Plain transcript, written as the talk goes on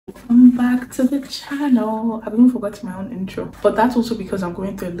back to the channel. I've even forgotten my own intro, but that's also because I'm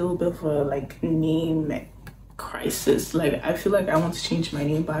going through a little bit of a like name crisis. Like I feel like I want to change my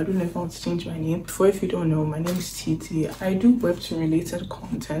name, but I don't know if I want to change my name. For if you don't know, my name is Titi. I do webtoon related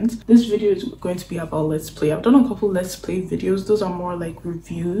content. This video is going to be about let's play. I've done a couple let's play videos. Those are more like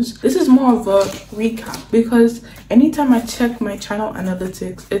reviews. This is more of a recap because anytime I check my channel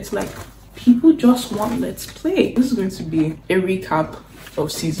analytics, it's like people just want let's play. This is going to be a recap of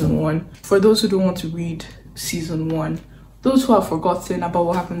season 1 for those who don't want to read season 1, those who have forgotten about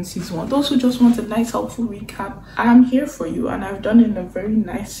what happened in season 1, those who just want a nice helpful recap. I'm here for you, and I've done it in a very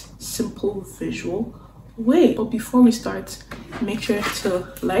nice simple visual way. But before we start, make sure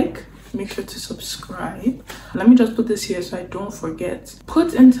to like, make sure to subscribe. Let me just put this here so I don't forget.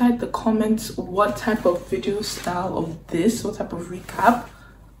 Put inside the comments what type of video style of this, what type of recap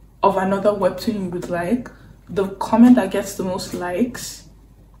of another webtoon you would like. The comment that gets the most likes,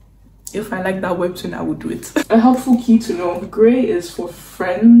 if I like that webtoon, I would do it. A helpful key to know: gray is for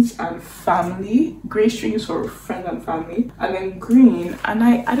friends and family. Gray string is for friends and family. And then green, and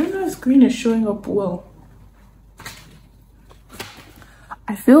I don't know if green is showing up well.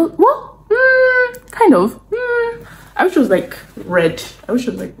 I feel, well, kind of. I wish it was like red. I wish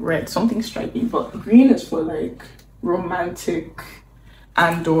it was like red, something stripy. But green is for like romantic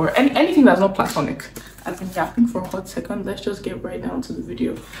and or anything that's not platonic. I've been yapping for a hot second. Let's just get right down to the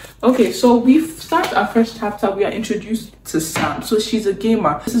video. Okay, so we start our first chapter. We are introduced to Sam. So she's a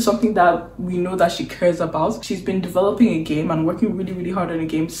gamer. This is something that we know that she cares about. She's been developing a game and working really hard on a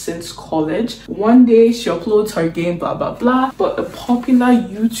game since college. One day she uploads her game, blah blah blah, but a popular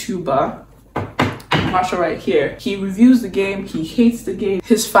YouTuber, Marshall right here, he reviews the game, he hates the game.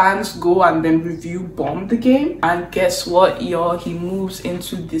 His fans go and then review bomb the game, and guess what, y'all? He moves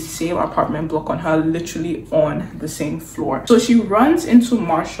into the same apartment block on her, literally on the same floor. So she runs into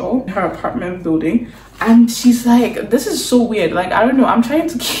Marshall in her apartment building, and she's like, this is so weird. Like, I don't know, I'm trying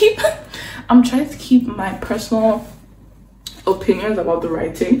to keep my personal opinions about the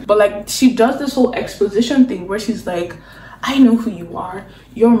writing, but like she does this whole exposition thing where she's like, I know who you are.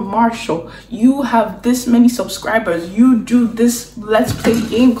 You're Marshall. You have this many subscribers. You do this let's play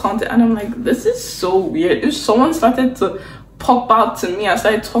game content. And I'm like, this is so weird. If someone started to pop out to me and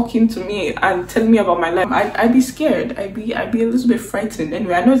started talking to me and telling me about my life, I'd be scared. I'd be a little bit frightened.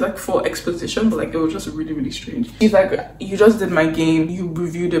 Anyway, I know it's like for exposition, but like it was just really strange. He's like, you just did my game. You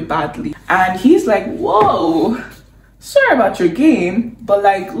reviewed it badly. And he's like, whoa, sorry about your game, but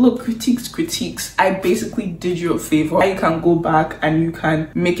like, look, critiques. I basically did you a favor. You can go back and you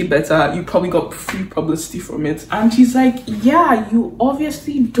can make it better. You probably got free publicity from it. And she's like, yeah, you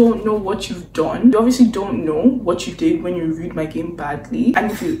obviously don't know what you've done. You obviously don't know what you did when you reviewed my game badly.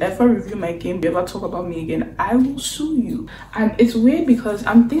 And if you ever review my game, you ever talk about me again, I will sue you. And it's weird because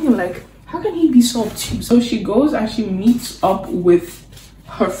I'm thinking like, how can he be so obtuse? So she goes and she meets up with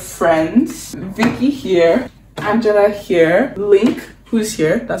her friends. Vicky here, Angela here, Link, who's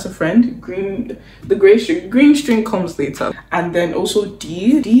here, that's a friend. Green, the green string comes later. And then also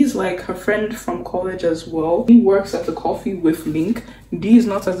D is like her friend from college as well. He works at a coffee with Link. D is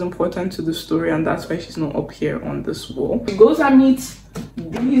not as important to the story, and that's why she's not up here on this wall. She goes and meets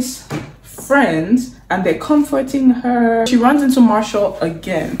these friends and they're comforting her. She runs into Marshall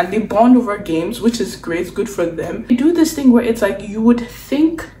again and they bond over games, which is great, good for them. They do this thing where it's like, you would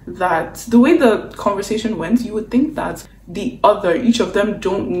think that the way the conversation went, you would think that each of them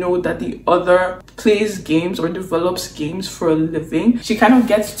don't know that the other plays games or develops games for a living. She kind of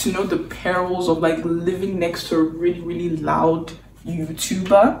gets to know the perils of like living next to a really loud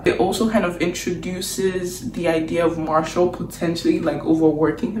YouTuber. It also kind of introduces the idea of Marshall potentially like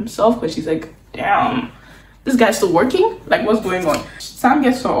overworking himself, because she's like, damn, this guy's still working? Like, what's going on? Sam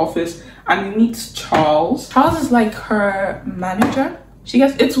gets to her office and meets Charles. Charles is like her manager. She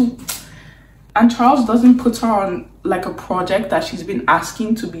gets and Charles doesn't put her on like a project that she's been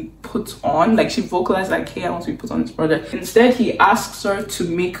asking to be put on. Like, she vocalized like, hey, I want to be put on this project. Instead, he asks her to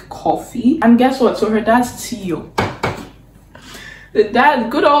make coffee. And guess what? So her dad's CEO. The dad,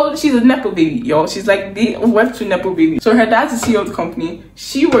 good old, she's a nepo baby, y'all. She's like the webtoon nepo baby. So her dad's the CEO of the company.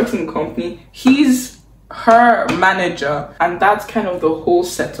 She works in the company. He's her manager. And that's kind of the whole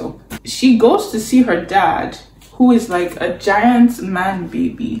setup. She goes to see her dad, who is like a giant man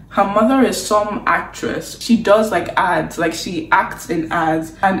baby. Her mother is some actress. She does like ads, like she acts in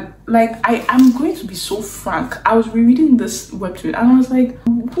ads. And like, I'm going to be so frank. I was rereading this webtoon and I was like,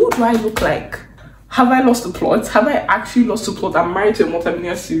 who do I look like? Have I lost the plot? Have I actually lost the plot? I'm married to a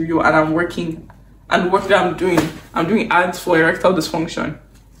multimillionaire CEO and I'm working, and the work that I'm doing ads for erectile dysfunction.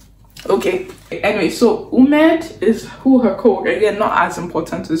 Okay, anyway, so Umed is who her co-worker, again, not as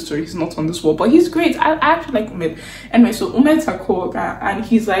important to the story, he's not on this wall, but he's great. I actually like Umed. Anyway, so Umed's her co-worker, and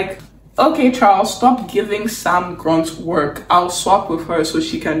he's like, okay, Charles, stop giving Sam Grunt work. I'll swap with her so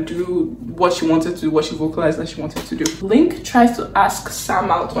she can do what she wanted to do, what she vocalized that she wanted to do. Link tries to ask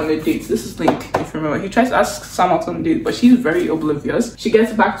Sam out on a date. This is Link, if you remember. He tries to ask Sam out on a date, but she's very oblivious. She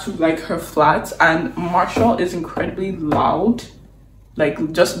gets back to like her flat, and Marshall is incredibly loud,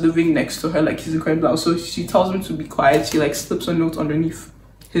 like just living next to her, like he's incredibly loud. So she tells him to be quiet. She like slips a note underneath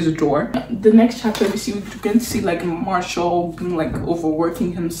his door. The next chapter we're going to see like Marshall being like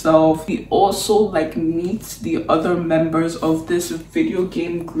overworking himself. He also like meets the other members of this video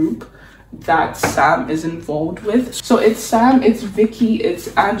game group that Sam is involved with. So it's Sam, it's Vicky,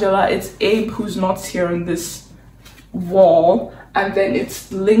 it's Angela, it's Abe, who's not here on this wall, and then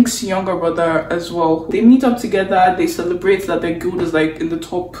it's Link's younger brother as well. They meet up together, they celebrate that their guild is like in the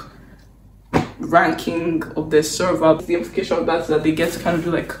top ranking of their server. The implication of that is that they get to kind of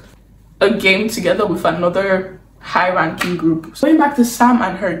do like a game together with another high ranking group. So going back to Sam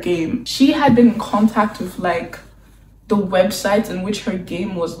and her game, she had been in contact with like the website in which her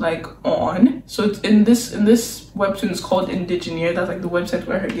game was like on. So it's in this webtoon, it's called Indigeneer. That's like the website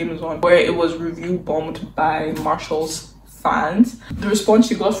where her game is on, where it was review bombed by Marshall's fans. The response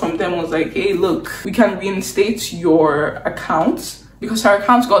she got from them was like, hey, look, we can reinstate your account, because her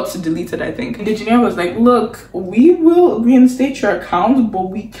account got deleted, I think. The engineer was like, look, we will reinstate your account, but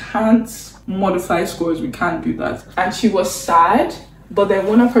we can't modify scores, we can't do that. And she was sad, but then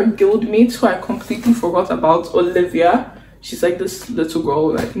one of her guildmates, who I completely forgot about, Olivia, she's like this little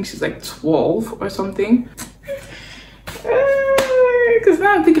girl, I think she's like 12 or something. Because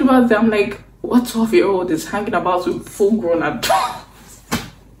now I'm thinking about it, I'm like, what 12-year-old is hanging about with full-grown adults?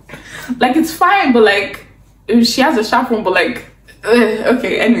 Like, it's fine, but like, she has a chaperone, but like,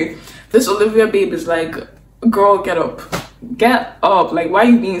 okay, anyway, this Olivia babe is like, girl, get up, like, why are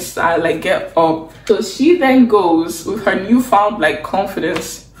you being sad? Like, get up. So she then goes with her newfound like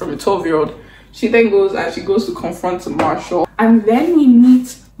confidence from a 12-year-old. She then goes and she goes to confront Marshall, and then we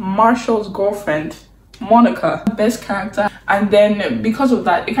meet Marshall's girlfriend, Monica, best character. And then because of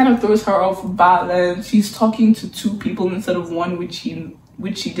that, it kind of throws her off balance. She's talking to two people instead of one, which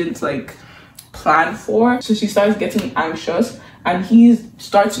she didn't like plan for. So she starts getting anxious, and he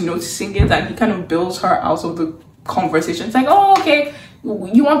starts noticing it, and he kind of bails her out of the conversation. It's like, oh, okay,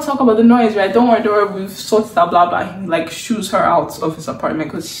 you want to talk about the noise, right? Don't worry, we've sorted that, blah blah. He like shoos her out of his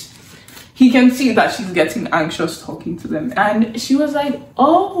apartment because he can see that she's getting anxious talking to them. And she was like,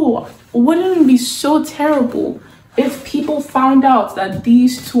 oh, wouldn't it be so terrible if people found out that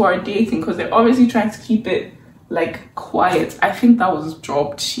these two are dating, because they're obviously trying to keep it like quiet. I think that was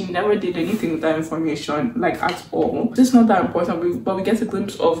dropped. She never did anything with that information, like at all. It's not that important, but we get a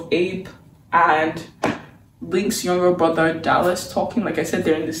glimpse of Abe and Link's younger brother Dallas talking. Like I said,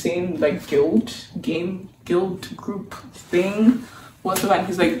 they're in the same like guild group thing, whatever. And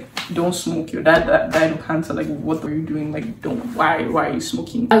he's like, don't smoke, your dad died of cancer, like what were you doing, like why are you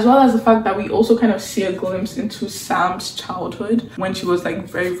smoking? As well as the fact that we also kind of see a glimpse into Sam's childhood when she was like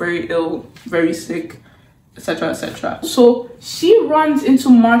very, very ill, very sick, etc, etc. So she runs into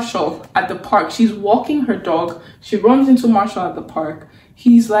Marshall at the park. She's walking her dog, she runs into Marshall at the park.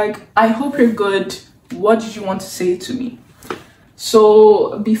 He's like, I hope you're good, what did you want to say to me?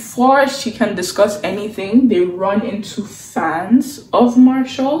 So before she can discuss anything, they run into fans of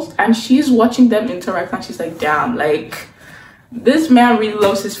Marshall's, and she's watching them interact, and she's like, damn, like this man really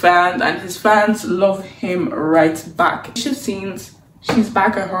loves his fans, and his fans love him right back. Scenes, she's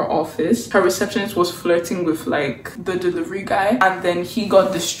back at her office. Her receptionist was flirting with like the delivery guy, and then he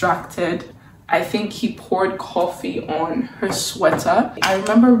got distracted. I think he poured coffee on her sweater. I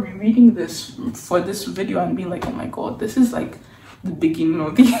remember rereading this for this video and being like, oh my god, this is like the beginning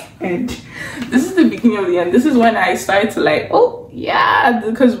of the end. This is the beginning of the end. This is when I started to like, oh yeah,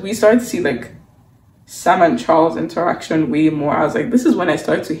 because we started to see like Sam and Charles' interaction way more. I was like, this is when I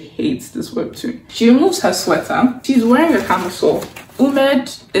started to hate this webtoon. She removes her sweater. She's wearing a camisole.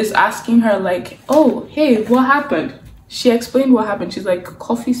 Umed is asking her like, oh, hey, what happened? She explained what happened. She's like,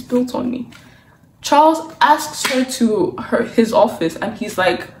 coffee spilt on me. Charles asks her to his office, and he's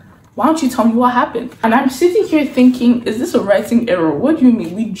like, why don't you tell me what happened? And I'm sitting here thinking, is this a writing error? What do you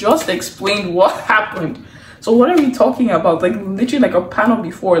mean? We just explained what happened. So what are we talking about? Like literally like a panel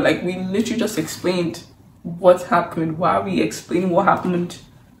before, like we literally just explained what happened. Why are we explaining what happened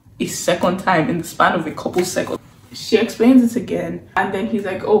a second time in the span of a couple seconds? She explains it again, and then he's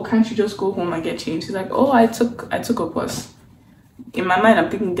like, oh, can't you just go home and get changed? He's like, oh, I took a bus. In my mind, I'm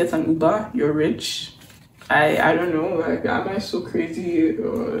thinking, get an Uber, you're rich. I don't know, like, am I so crazy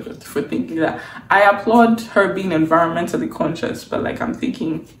for thinking that? I applaud her being environmentally conscious, but like, I'm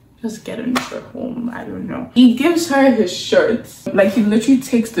thinking, just get her home. I don't know. He gives her his shirt. Like, he literally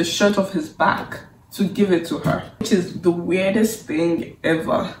takes the shirt off his back to give it to her, which is the weirdest thing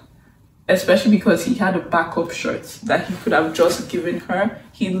ever. Especially because he had a backup shirt that he could have just given her.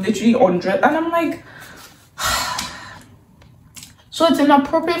 He literally undressed, and I'm like, so it's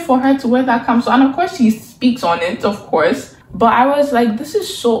inappropriate for her to wear that camisole. And of course he speaks on it, of course, but I was like, this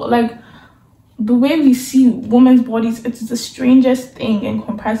is so, like, the way we see women's bodies, it's the strangest thing in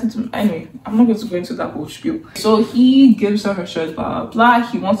comparison to, anyway, I'm not going to go into that whole spiel. So he gives her shirt, blah blah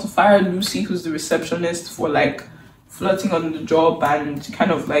blah. He wants to fire Lucy, who's the receptionist, for like flirting on the job and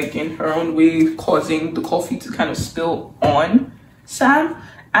kind of like in her own way causing the coffee to kind of spill on Sam.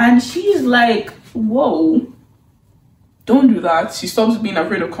 And she's like, whoa, don't do that. She stops being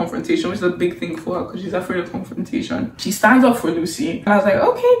afraid of confrontation, which is a big thing for her because she's afraid of confrontation. She stands up for Lucy. And I was like,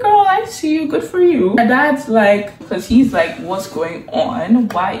 okay, girl, I see you. Good for you. My dad's like, because he's like, what's going on?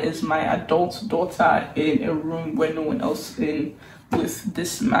 Why is my adult daughter in a room where no one else is in with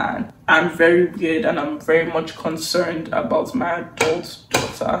this man? I'm very weird and I'm very much concerned about my adult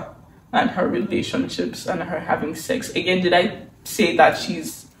daughter and her relationships and her having sex. Again, did I say that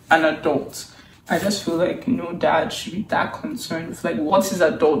she's an adult? I just feel like no dad should be that concerned with like what his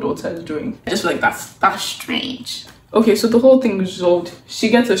adult daughter is doing. I just feel like that's strange. Okay, so the whole thing is resolved. She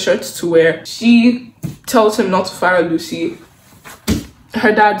gets a shirt to wear. She tells him not to fire Lucy.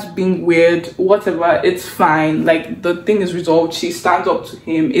 Her dad's being weird, whatever, it's fine. Like, the thing is resolved. She stands up to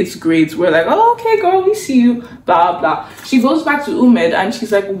him, it's great. We're like, oh, okay, girl, we see you, blah blah. She goes back to Umed and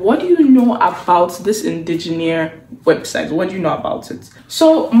she's like, what do you know about this Indigeneer website? What do you know about it?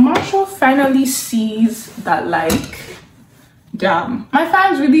 So Marshall finally sees that, like, damn, my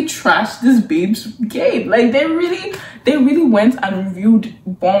fans really trashed this babe's game. Like, they really went and reviewed,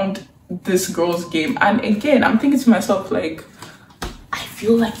 bombed this girl's game. And again, I'm thinking to myself, like, I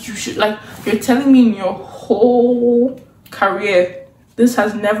feel like you should, like, you're telling me in your whole career this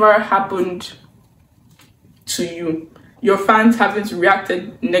has never happened to you. Your fans haven't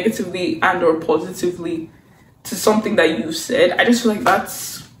reacted negatively and or positively to something that you said. I just feel like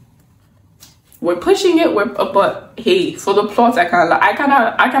that's, we're pushing it, but hey, for the plot, I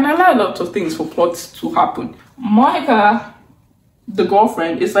can allow a lot of things for plots to happen. Monica, the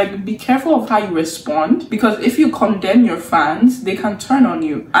girlfriend, is like, be careful of how you respond, because if you condemn your fans, they can turn on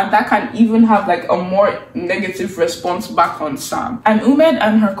you, and that can even have like a more negative response back on Sam. And Umed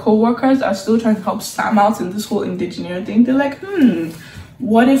and her co-workers are still trying to help Sam out in this whole Indigeneer thing. They're like,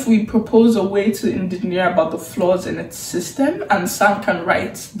 what if we propose a way to Indigeneer about the flaws in its system and Sam can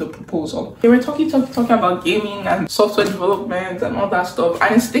write the proposal? They were talking about gaming and software development and all that stuff,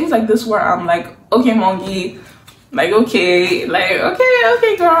 and it's things like this where I'm like, okay, Mongi, like, okay,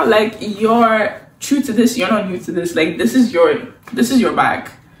 girl, like, you're true to this, you're not new to this, like, this is your bag,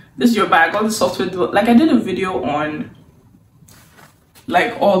 all the software, like, I did a video on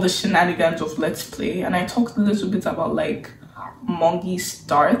like all the shenanigans of Let's Play, and I talked a little bit about like Mongi's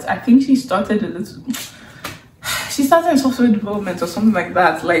start. I think she started in software development or something like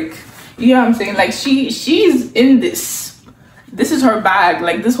that, like, you know what I'm saying, like, she's in this is her bag,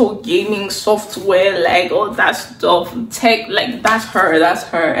 like, this whole gaming software, like, all that stuff, tech, like, that's her.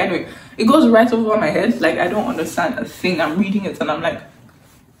 Anyway, it goes right over my head, like, I don't understand a thing. I'm reading it and I'm like,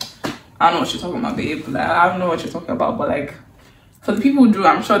 I don't know what you're talking about, babe, like, I don't know what you're talking about, but like, for the people who do,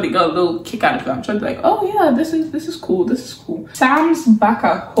 I'm sure they got a little kick out of it. I'm sure they're like, oh yeah, this is cool. Sam's back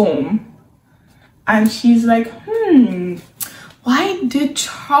at home and she's like, why did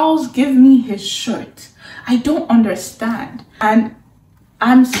Charles give me his shirt? I don't understand. And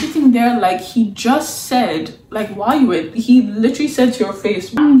I'm sitting there like, he just said, like, while you were, he literally said to your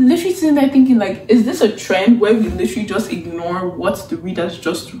face, I'm literally sitting there thinking, like, is this a trend where we literally just ignore what the readers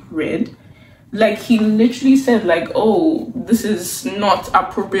just read? Like, he literally said, like, oh, this is not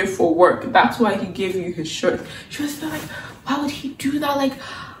appropriate for work, that's why he gave you his shirt. She was like, why would he do that? Like,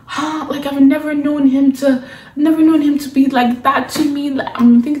 like, I've never known him to be like that to me. Like,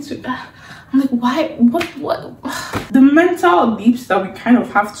 I'm thinking I'm like, why, what the mental leaps that we kind of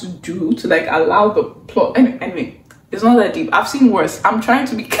have to do to like allow the plot. Anyway, it's not that deep. I've seen worse. I'm trying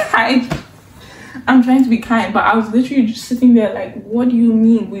to be kind, but I was literally just sitting there like, what do you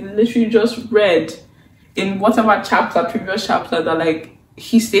mean? We literally just read in whatever previous chapter, that like,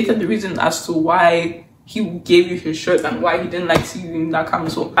 he stated the reason as to why he gave you his shirt and why he didn't like see you in that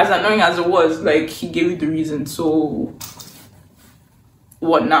camisole. As annoying as it was, like, he gave you the reason, so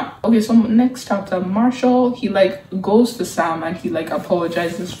what now? Okay, so next chapter, Marshall, he like goes to Sam and he like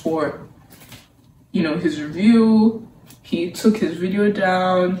apologizes for you know, his review. He took his video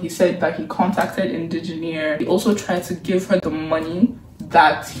down. He said that he contacted Indigeneer. He also tried to give her the money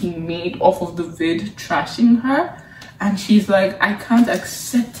that he made off of the vid trashing her. And she's like, I can't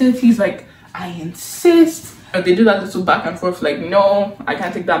accept it. He's like, I insist. They do that little back and forth, like, no, I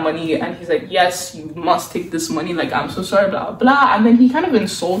can't take that money. And he's like, yes, you must take this money. Like, I'm so sorry, blah, blah. And then he kind of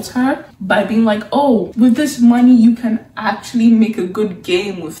insults her by being like, oh, with this money, you can actually make a good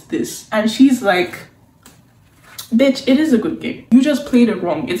game with this. And she's like, bitch, it is a good game. You just played it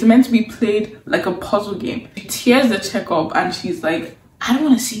wrong. It's meant to be played like a puzzle game. She tears the check up and she's like, I don't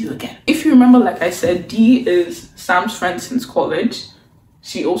want to see you again. If you remember, like I said, Dee is Sam's friend since college.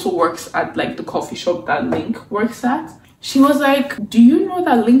 She also works at like the coffee shop that Link works at. She was like, do you know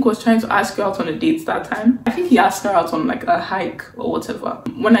that Link was trying to ask you out on a date that time? I think he asked her out on like a hike or whatever.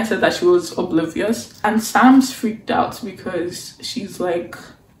 When I said that, she was oblivious. And Sam's freaked out because she's like,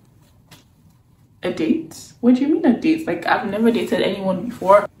 a date? What do you mean a date? Like, I've never dated anyone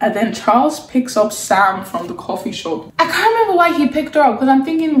before. And then Charles picks up Sam from the coffee shop. I can't remember why he picked her up because I'm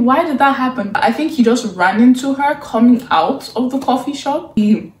thinking, why did that happen? I think he just ran into her coming out of the coffee shop.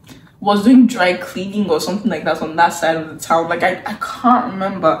 He was doing dry cleaning or something like that on that side of the town. Like, I can't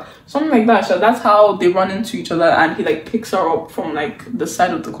remember. Something like that. So that's how they run into each other, and he like picks her up from like the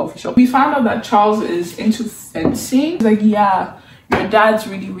side of the coffee shop. We found out that Charles is into fencing. He's like, yeah, your dad's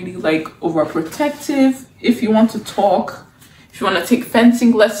really like overprotective. If you want to talk, if you want to take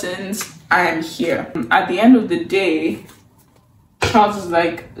fencing lessons, I am here. At the end of the day, Charles is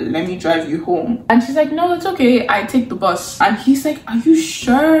like, let me drive you home. And she's like, no, it's okay, I take the bus. And he's like, are you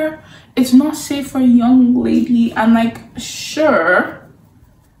sure it's not safe for a young lady? And like, sure,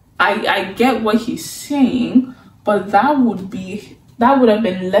 I get what he's saying, but that would have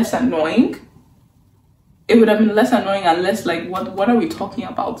been less annoying. It would have been less annoying and less like, what are we talking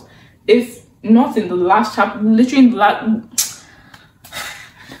about? If not in the last chapter, literally in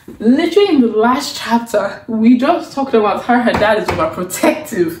the last chapter, we just talked about her dad is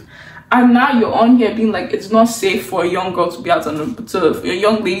overprotective, and now you're on here being like, it's not safe for a young girl to be out on for a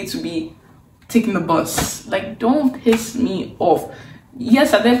young lady to be taking the bus. Like, don't piss me off.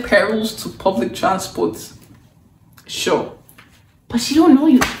 Yes, are there perils to public transport? Sure. But she don't know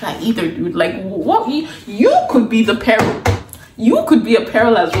you like that either, dude. Like, what? You could be the peril. You could be a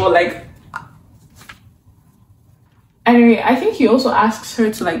peril as well. Like, anyway, I think he also asks her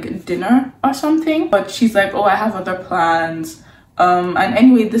to like dinner or something. But she's like, oh, I have other plans. And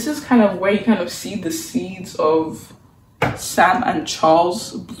anyway, this is kind of where you kind of see the seeds of Sam and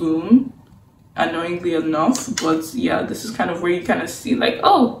Charles bloom, annoyingly enough. But yeah, this is kind of where you kind of see like,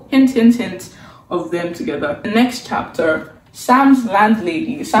 oh, hint, hint, hint of them together. The next chapter, Sam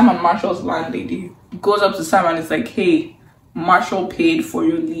and Marshall's landlady goes up to Sam and is like, hey, Marshall paid for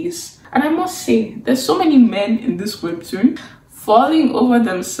your lease. And I must say, there's so many men in this webtoon falling over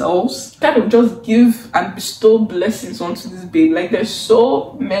themselves, kind of just give and bestow blessings onto this babe. Like, there's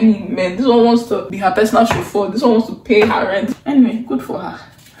so many men. This one wants to be her personal chauffeur. This one wants to pay her rent. Anyway, good for her.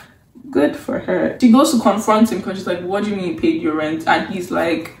 Good for her. She goes to confront him because she's like, what do you mean you paid your rent? And he's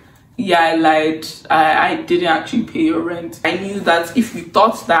like, yeah, I lied. I didn't actually pay your rent. I knew that if you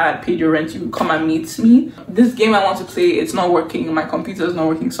thought that I paid your rent, you would come and meet me. This game I want to play, it's not working. My computer is not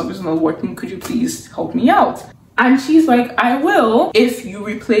working. Something's not working. Could you please help me out? And she's like, I will if you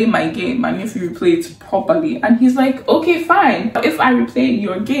replay my game and if you replay it properly. And he's like, okay, fine. If I replay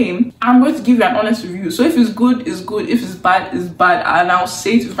your game, I'm going to give you an honest review. So if it's good, it's good. If it's bad, it's bad. And I'll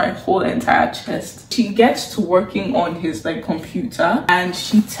say it with my whole entire chest. She gets to working on his like computer and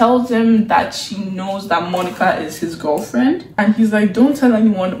she tells him that she knows that Monica is his girlfriend. And he's like, don't tell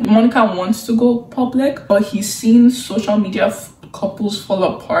anyone. Monica wants to go public, but he's seen social media couples fall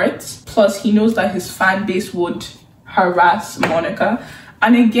apart. Plus he knows that his fan base would harass Monica.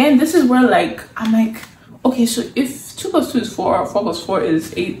 And again, this is where like I'm like, okay, so if 2 plus 2 is 4, 4 plus 4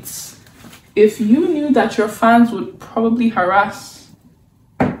 is 8, if you knew that your fans would probably harass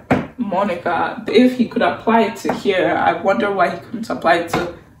Monica, if he could apply it to here, I wonder why he couldn't apply it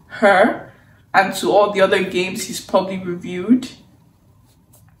to her and to all the other games he's probably reviewed.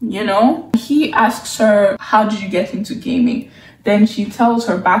 You know, he asks her, how did you get into gaming? Then she tells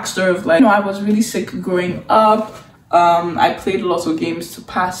her backstory of like, you know, I was really sick growing up. I played lots of games to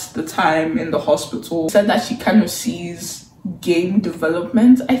pass the time in the hospital. Said that she kind of sees game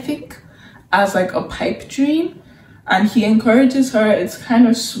development, I think, as like a pipe dream. And he encourages her. It's kind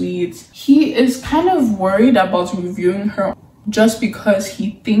of sweet. He is kind of worried about reviewing her just because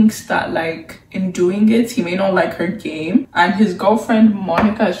he thinks that like in doing it he may not like her game, and his girlfriend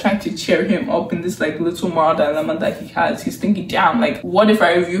Monica is trying to cheer him up in this like little moral dilemma that he has. He's thinking, damn, like what if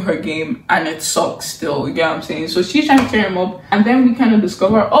I review her game and it sucks still, you get what I'm saying? So she's trying to cheer him up, and then we kind of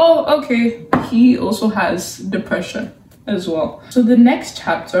discover, oh okay, he also has depression as well. So the next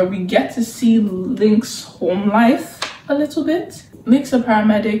chapter we get to see Link's home life a little bit. Link's a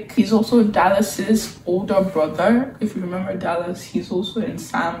paramedic. He's also Dallas's older brother. If you remember Dallas, he's also in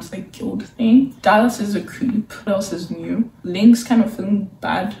Sam's like guild thing. Dallas is a creep. What else is new? Link's kind of feeling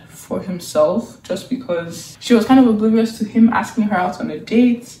bad for himself just because she was kind of oblivious to him asking her out on a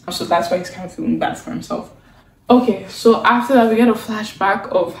date. So that's why he's kind of feeling bad for himself. Okay, so after that we get a flashback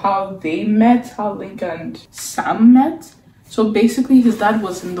of how they met, how Link and Sam met. So basically his dad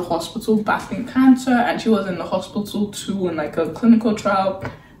was in the hospital battling cancer, and she was in the hospital too in like a clinical trial.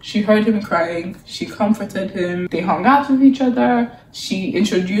 She heard him crying, she comforted him, they hung out with each other, she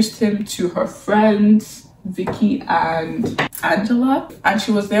introduced him to her friends Vicky and Angela, and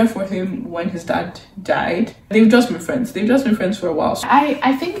she was there for him when his dad died. They've just been friends for a while. So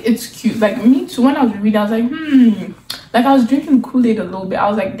I think it's cute. Like me too, when I was reading I was like like I was drinking Kool-Aid a little bit. I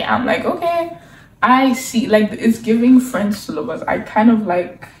was like, damn, like okay, I see, like it's giving friends to lovers. I kind of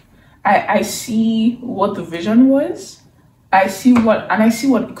like I see what the vision was. I see what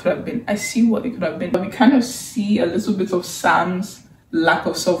it could have been. But we kind of see a little bit of Sam's lack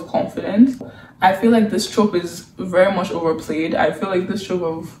of self-confidence. I feel like this trope is very much overplayed. I feel like this trope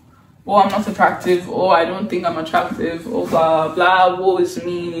of, oh, I'm not attractive, oh, I don't think I'm attractive, oh, blah blah, woe is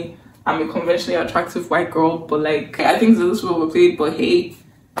me, I'm a conventionally attractive white girl. But like I think it's a little bit overplayed, but hey,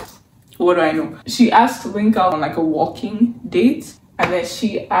 what do I know? She asked Link out on like a walking date, and then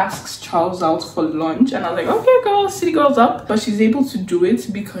she asks Charles out for lunch, and I was like, okay girl, city girls up. But she's able to do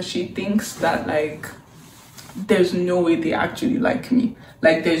it because she thinks that like there's no way they actually like me.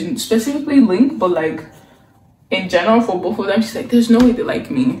 Like there's specifically Link, but like in general for both of them, she's like, there's no way they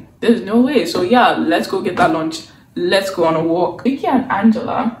like me, there's no way. So yeah, let's go get that lunch, let's go on a walk. Vicky and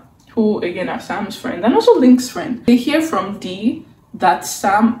Angela, who again are Sam's friend and also Link's friend, they hear from Dee that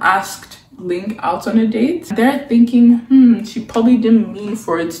Sam asked Link out on a date. They're thinking, she probably didn't mean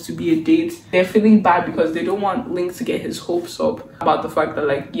for it to be a date. They're feeling bad because they don't want Link to get his hopes up about the fact that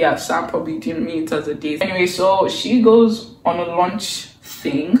like, yeah, Sam probably didn't mean it as a date. Anyway, so she goes on a lunch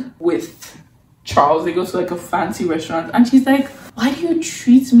thing with Charles. They go to like a fancy restaurant, and she's like, why do you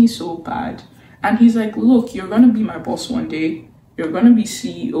treat me so bad? And he's like, look, you're gonna be my boss one day, you're gonna be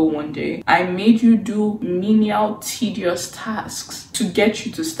CEO one day. I made you do menial, tedious tasks to get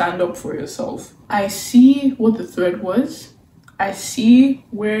you to stand up for yourself. I see what the thread was. I see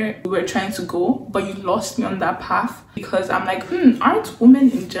where we were trying to go, but you lost me on that path. Because I'm like, aren't women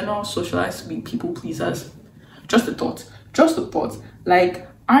in general socialized to be people pleasers? Just a thought. Like,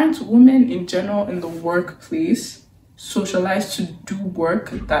 aren't women in general in the workplace socialized to do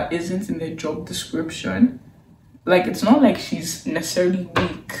work that isn't in their job description? Like, it's not like she's necessarily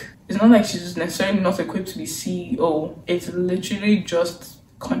weak. It's not like she's necessarily not equipped to be CEO. It's literally just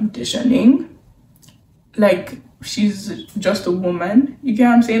conditioning. Like, she's just a woman. You get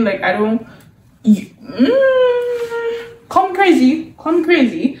what I'm saying? Like, I don't... call me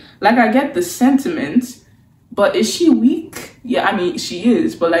crazy. Like, I get the sentiment, but is she weak? Yeah, I mean, she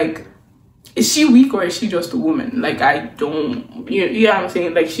is, but like, is she weak or is she just a woman? Like, I don't... You know what I'm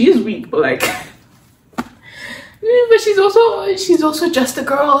saying? Like, she is weak, but like... but she's also just a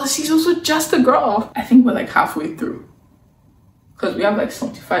girl. I think we're like halfway through, because we have like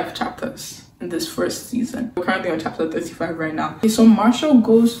 75 chapters in this first season. We're currently on chapter 35 right now. Okay, so Marshall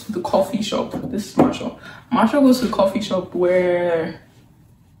goes to the coffee shop. This is Marshall. Marshall goes to the coffee shop where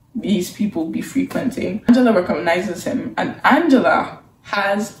these people be frequenting. Angela recognizes him, and Angela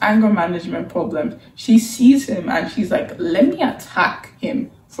has anger management problems. She sees him and she's like, let me attack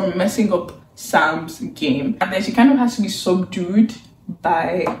him for messing up Sam's game. And then she kind of has to be subdued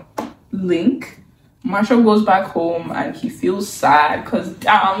by Link. Marshall goes back home and he feels sad because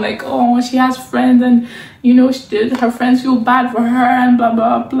like, oh, she has friends, and you know, her friends feel bad for her and blah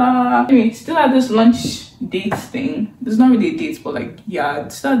blah blah. Anyway, still at this lunch date thing. There's not really a date, but like, yeah,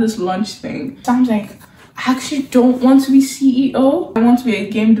 still at this lunch thing. Sam's like, I actually don't want to be CEO. I want to be a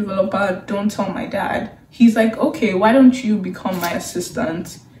game developer. Don't tell my dad. He's like, okay, why don't you become my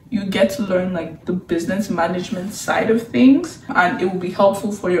assistant? You get to learn like the business management side of things, and it will be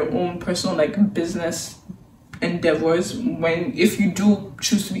helpful for your own personal like business endeavors if you do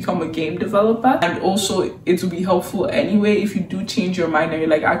choose to become a game developer. And also it will be helpful anyway if you do change your mind and you're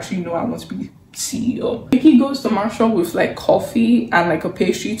like, actually no, I want to be CEO. Vicky goes to Marshall with like coffee and like a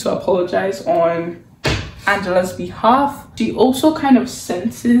pastry to apologize on Angela's behalf. She also kind of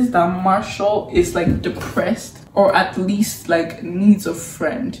senses that Marshall is like depressed, or at least like needs a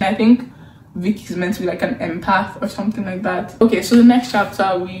friend. And I think Vicky's meant to be like an empath or something like that. Okay, so the next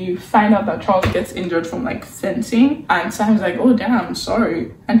chapter we find out that Charles gets injured from like fencing, and Sam's like, oh damn,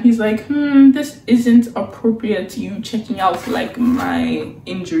 sorry. And he's like, this isn't appropriate, you checking out like my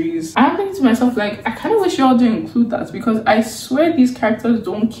injuries. I'm thinking to myself, like, I kind of wish y'all didn't include that, because I swear these characters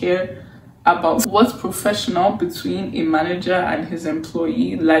don't care about what's professional between a manager and his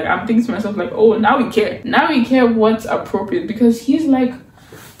employee. Like, I'm thinking to myself, like, oh, now we care what's appropriate, because he's like,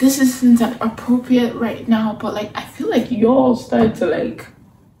 this isn't appropriate right now, but like I feel like y'all started to like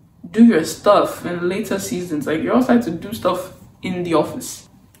do your stuff in later seasons. Like, y'all started to do stuff in the office.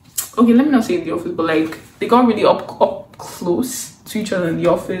 Okay, let me not say in the office, but like they got really up close to each other in the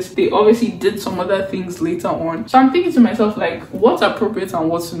office. They obviously did some other things later on. So I'm thinking to myself, like, what's appropriate and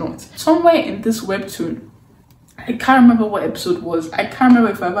what's not? Somewhere in this webtoon, I can't remember what episode it was. I can't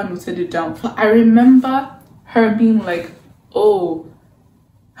remember if I ever noted it down. But I remember her being like, oh,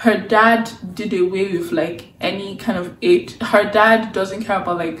 her dad did away with like any kind of aid. Her dad doesn't care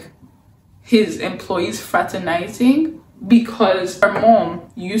about like his employees fraternizing, because her mom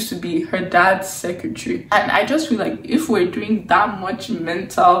used to be her dad's secretary. And I just feel like if we're doing that much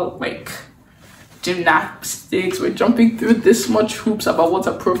mental like gymnastics, we're jumping through this much hoops about what's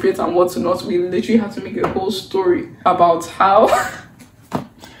appropriate and what's not, we literally have to make a whole story about how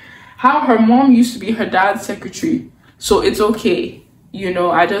her mom used to be her dad's secretary, so it's okay. You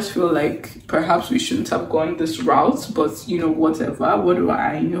know, I just feel like perhaps we shouldn't have gone this route, but you know, whatever, what do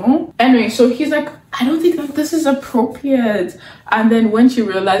I know? Anyway, so he's like, I don't think that this is appropriate. And then when she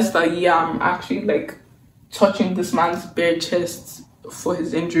realized that, yeah, I'm actually like touching this man's bare chest for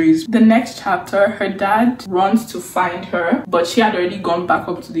his injuries. The next chapter, her dad runs to find her, but she had already gone back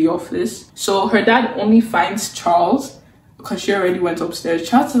up to the office. So her dad only finds Charles because she already went upstairs.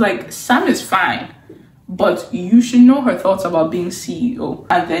 Charles is like, Sam is fine, but you should know her thoughts about being CEO.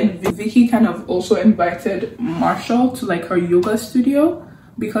 And then Vicky kind of also invited Marshall to like her yoga studio,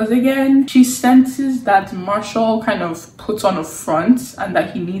 because again, she senses that Marshall kind of puts on a front and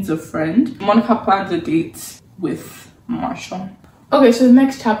that he needs a friend. Monica plans a date with Marshall. Okay, so the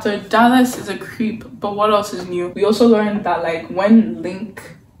next chapter, Dallas is a creep, but what else is new? We also learned that like when Link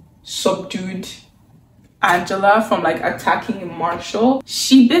subdued Angela from like attacking Marshall,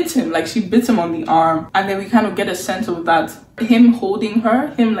 she bit him on the arm. And then we kind of get a sense of that him holding her,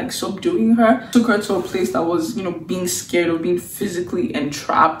 him like subduing her, took her to a place that was, you know, being scared or being physically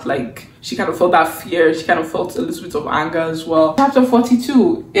entrapped. Like she kind of felt that fear, she kind of felt a little bit of anger as well. Chapter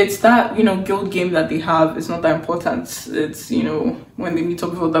 42, it's that, you know, guild game that they have. It's not that important. It's, you know, when they meet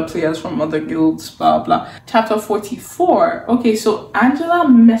up with other players from other guilds, blah blah. Chapter 44, okay, so Angela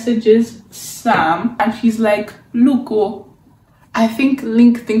messages Sam and she's like, look, oh, I think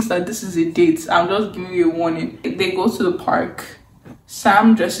Link thinks that this is a date. I'm just giving you a warning. They go to the park.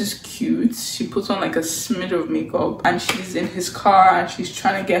 Sam dresses cute. She puts on like a smidge of makeup and she's in his car and she's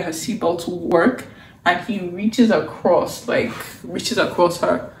trying to get her seatbelt to work, and he reaches across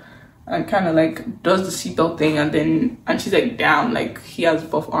her and kind of like does the seatbelt thing, and she's like, damn, like he has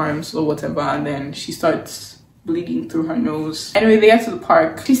buff arms or whatever, and then she starts bleeding through her nose. Anyway, they get to the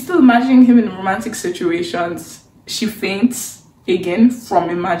park. She's still imagining him in romantic situations. She faints again from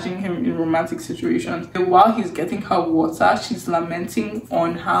imagining him in romantic situations. And while he's getting her water, she's lamenting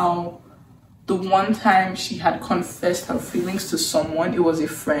on how the one time she had confessed her feelings to someone, it was a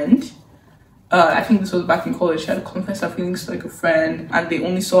friend. I think this was back in college. She had confessed her feelings to like a friend, and they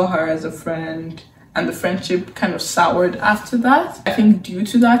only saw her as a friend, and the friendship kind of soured after that. I think due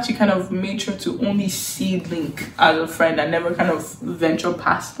to that, she kind of made sure to only see Link as a friend and never kind of venture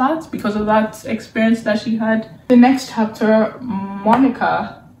past that because of that experience that she had. The next chapter,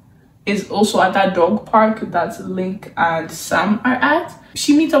 Monica is also at that dog park that Link and Sam are at.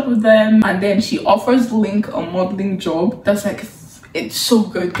 She meets up with them and then she offers Link a modeling job. That's like, it's so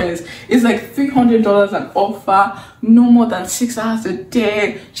good, guys. It's like $300 an offer, no more than 6 hours a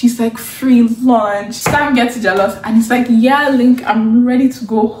day. She's like, free lunch. Sam gets jealous and it's like, yeah, Link, I'm ready to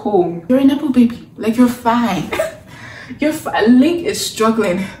go home. You're a nipple baby, like you're fine. You're fine. Link is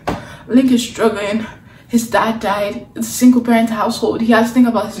struggling. His dad died. It's a single parent household. He has to think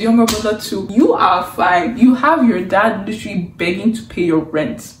about his younger brother too. You are fine. You have your dad literally begging to pay your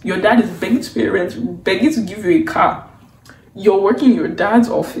rent. Your dad is begging to pay your rent, begging to give you a car. You're working in your dad's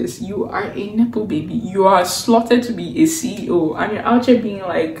office. You are a nepo baby. You are slotted to be a CEO, and you're out here being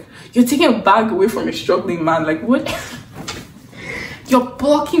like, you're taking a bag away from a struggling man. Like, what? You're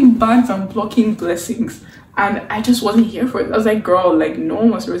blocking bags and blocking blessings. and I just wasn't here for it. I was like, girl, like, no one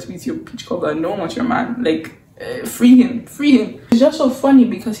wants to repeat your peach cobbler, no one wants your man, like, free him. It's just so funny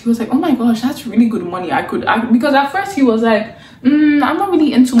because he was like, oh my gosh, that's really good money. Because at first he was like, I'm not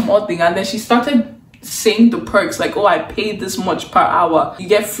really into modeling, and then she started saying the perks, like, oh, I paid this much per hour, you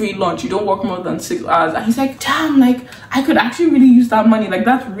get free lunch, you don't work more than 6 hours. And he's like, damn, like, I could actually really use that money, like,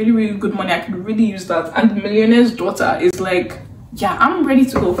 that's really, really good money, I could really use that. And the millionaire's daughter is like, yeah, I'm ready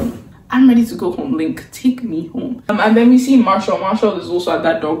to go home. I'm ready to go home, Link, take me home. And then we see Marshall is also at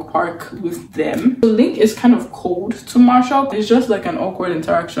that dog park with them. So Link is kind of cold to Marshall. It's just like an awkward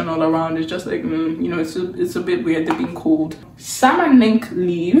interaction all around. It's just like, you know, it's a bit weird, they're being cold. Sam and Link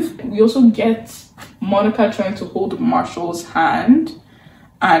leave. We also get Monica trying to hold Marshall's hand,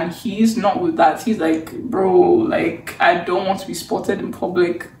 and he's not with that. He's like, bro, like, I don't want to be spotted in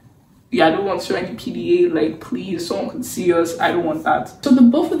public. Yeah, I don't want to show any PDA, like, please, someone can see us, I don't want that. So the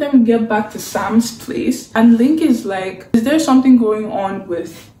both of them get back to Sam's place, and Link is like, is there something going on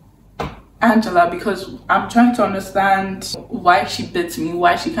with Angela? Because I'm trying to understand why she bit me,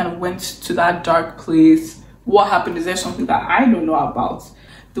 why she kind of went to that dark place. What happened? Is there something that I don't know about?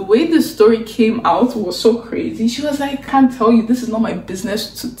 The way the story came out was so crazy. She was like, can't tell you, this is not my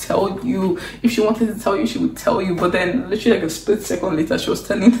business to tell you. If she wanted to tell you, she would tell you. But then literally like a split second later, she was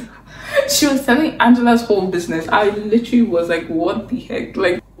telling Angela's whole business. I literally was like, what the heck?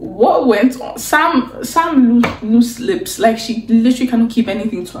 Like, what went on? Sam loose lips. Like, she literally cannot keep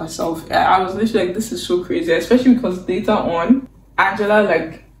anything to herself. I was literally like, this is so crazy. Especially because later on, Angela,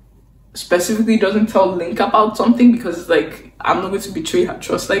 like, specifically doesn't tell Link about something because it's like, I'm not going to betray her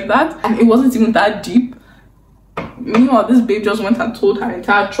trust like that. And it wasn't even that deep. Meanwhile, this babe just went and told her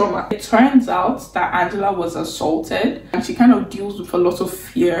entire trauma. It turns out that Angela was assaulted, and she kind of deals with a lot of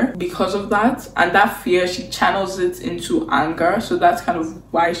fear because of that. And that fear, she channels it into anger. So that's kind of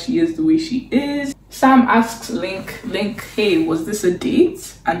why she is the way she is. Sam asks Link, hey, was this a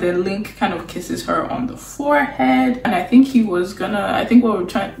date? And then Link kind of kisses her on the forehead. And I think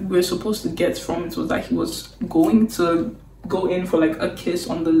what we're supposed to get from it was that he was going to go in for like a kiss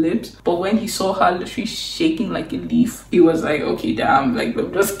on the lips, but when he saw her literally shaking like a leaf, he was like, okay, damn, like,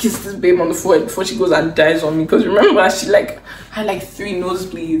 just kiss this babe on the forehead before she goes and dies on me. Because remember, she like had like 3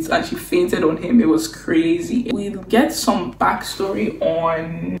 nosebleeds and she fainted on him. It was crazy. We get some backstory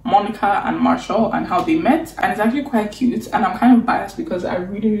on Monica and Marshall and how they met, and it's actually quite cute. And I'm kind of biased because I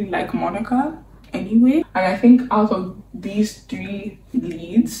really like Monica anyway, and I think out of these 3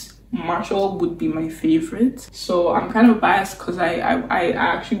 leads, Marshall would be my favorite. So I'm kind of biased because I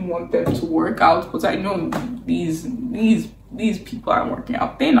actually want them to work out, because I know these people aren't working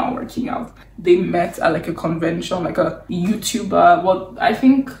out. They're not working out. They met at like a convention, like a YouTuber. Well, I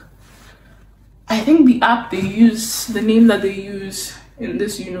think the app they use, the name that they use in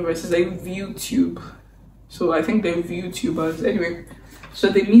this universe is like ViewTube. So I think they're ViewTubers. Anyway, so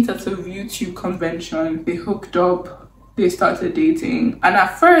they meet at a ViewTube convention. They hooked up. They started dating, and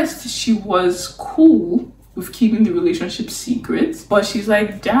at first she was cool with keeping the relationship secret, but she's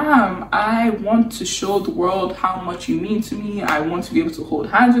like, damn, I want to show the world how much you mean to me. I want to be able to hold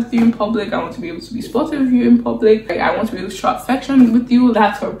hands with you in public. I want to be able to be spotted with you in public. Like, I want to be able to show affection with you.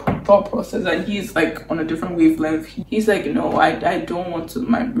 That's her thought process, and he's like on a different wavelength. He's like, no, I don't want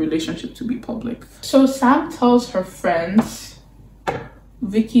my relationship to be public. So Sam tells her friends,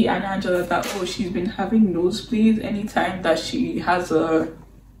 Vicky and Angela, that she's been having nosebleeds anytime that she has a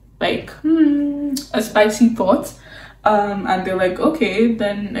spicy thought, and they're like, okay,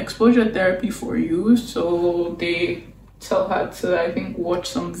 then exposure therapy for you. So they tell her to, I think, watch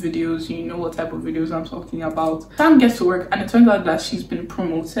some videos. You know what type of videos I'm talking about. Sam gets to work, and it turns out that she's been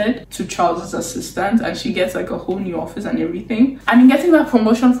promoted to Charles's assistant, and she gets like a whole new office and everything. And in getting that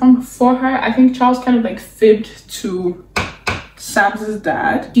promotion for her, I think Charles kind of like fibbed to Sam's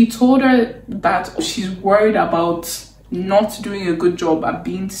dad. He told her that she's worried about not doing a good job at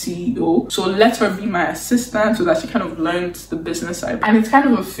being CEO, so let her be my assistant so that she kind of learned the business side. And it's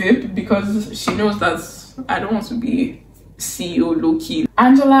kind of a fib because she knows that I don't want to be CEO low-key.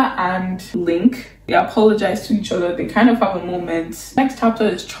 Angela and Link, they apologize to each other. They kind of have a moment. Next chapter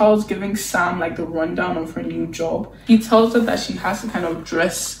is Charles giving Sam like the rundown of her new job. He tells her that she has to kind of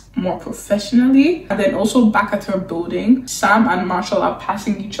dress more professionally. And then also back at her building, Sam and Marshall are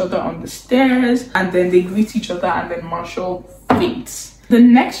passing each other on the stairs, and then they greet each other, and then Marshall faints. The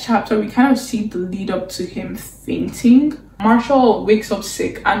next chapter, we kind of see the lead up to him fainting. Marshall wakes up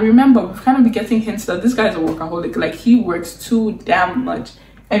sick, and remember, we've kind of been getting hints that this guy's a workaholic. Like, he works too damn much.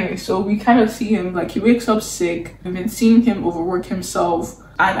 Anyway, so we kind of see him, like, he wakes up sick. We've been seeing him overwork himself,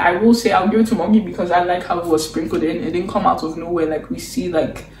 And I will say I'll give it to Mongi because I like how it was sprinkled in. It didn't come out of nowhere. Like, we see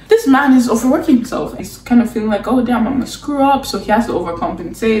like this man is overworking himself. He's kind of feeling like, oh damn, I'm gonna screw up, so he has to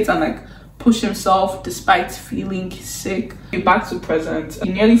overcompensate and like push himself despite feeling sick. Back to present,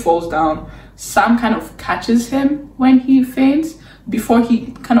 he nearly falls down. Sam kind of catches him when he faints before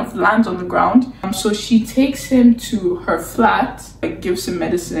he kind of lands on the ground. So she takes him to her flat, like gives him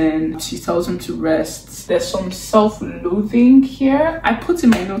medicine. She tells him to rest. There's some self-loathing here. I put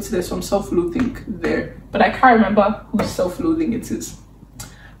in my notes there's some self-loathing there, but I can't remember whose self-loathing it is.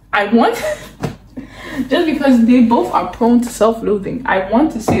 I want just because they both are prone to self-loathing, I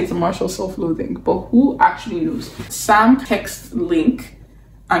want to say it's a Marshall self-loathing, but who actually knows? Sam texts Link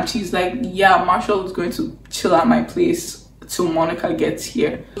and she's like, yeah, Marshall is going to chill at my place till Monica gets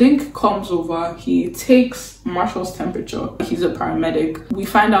here. Link comes over, he takes Marshall's temperature. He's a paramedic. We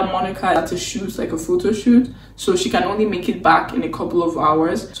find out Monica had to shoot like a photo shoot, so she can only make it back in a couple of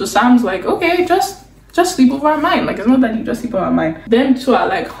hours. So Sam's like, okay, just sleep over at mine. Like, it's not that you just sleep over at mine. Them two are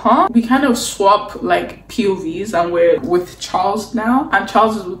like, huh? We kind of swap like POVs and we're with Charles now. And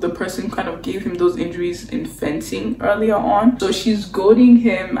Charles is with the person who kind of gave him those injuries in fencing earlier on. So she's goading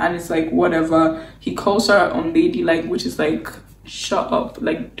him and it's like, whatever. He calls her unladylike, which is like, shut up.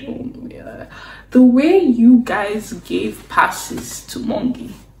 Like, don't. Yeah. The way you guys gave passes to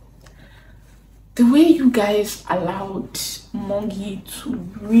Mongi. The way you guys allowed Mongi to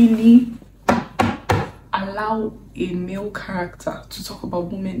really allow a male character to talk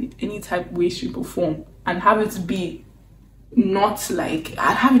about women in any type, way, shape or form, and have it be not like,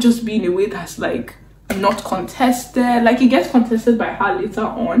 and have it just be in a way that's like not contested. Like, it gets contested by her later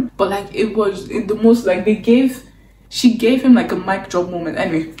on, but like it was in the most like she gave him like a mic drop moment.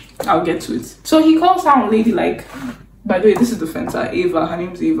 Anyway, I'll get to it. So he calls her unladylike. By the way, this is the fencer, Ava. Her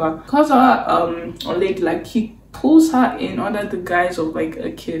name's Ava. Calls her unladylike. He pulls her in under the guise of like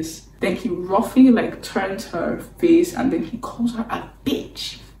a kiss. Then he roughly like turns her face and then he calls her a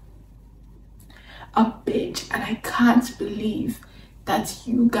bitch. A bitch. And I can't believe that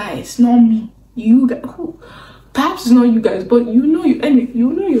you guys, not me, you guys, who, perhaps it's not you guys, but you know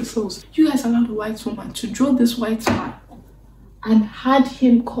yourselves. You guys allowed a white woman to draw this white man and had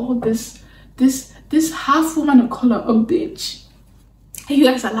him call this half woman of color a bitch. You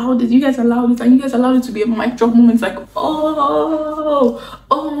guys allowed it, and you guys allowed it to be a mic drop moment. Like, oh,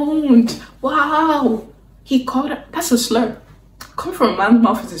 owned, wow. He called her, that's a slur. Coming from a man's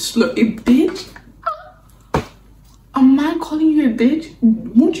mouth is a slur. A bitch? A man calling you a bitch?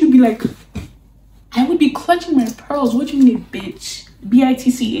 Won't you be like, I would be clutching my pearls. What do you mean, bitch?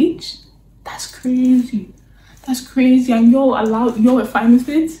 B-I-T-C-H? That's crazy. That's crazy. And y'all were fine with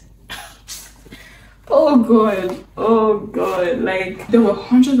it? Oh god, like there were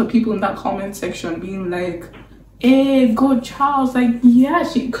hundreds of people in that comment section being like, hey, go Charles. Like, yeah,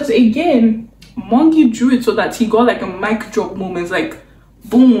 because again, Mongi drew it so that he got like a mic drop moment, like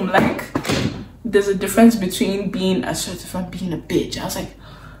boom. Like, there's a difference between being assertive and being a bitch. I was like,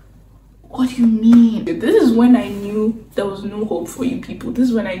 what do you mean? This is when I knew there was no hope for you people. This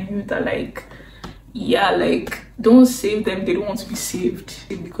is when I knew that, like, yeah, like, don't save them, they don't want to be saved,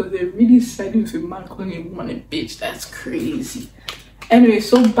 because they're really siding with a man calling a woman a bitch. That's crazy. Anyway,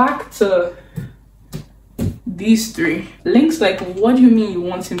 so back to these three. Link's like, what do you mean you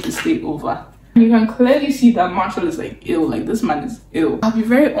want him to stay over? And you can clearly see that Marshall is like ill, like this man is ill. I'll be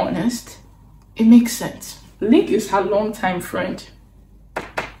very honest, it makes sense. Link is her longtime friend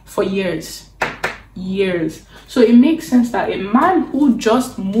for years. So it makes sense that a man who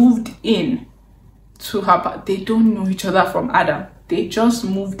just moved in to her, they don't know each other from Adam. They just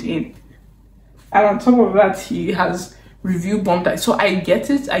moved in, and on top of that, he has review bombed that. So I get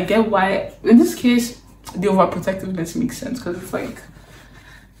it. I get why in this case the overprotectiveness makes sense, because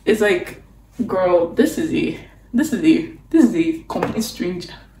it's like, girl, this is a complete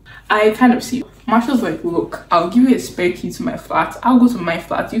stranger. I kind of see. Marshall's like, look, I'll give you a spare key to my flat. I'll go to my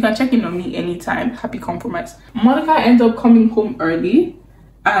flat. You can check in on me anytime. Happy compromise. Monica ends up coming home early,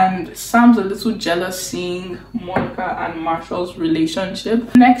 and Sam's a little jealous seeing Monica and Marshall's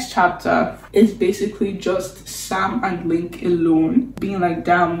relationship. Next chapter is basically just Sam and Link alone, being like,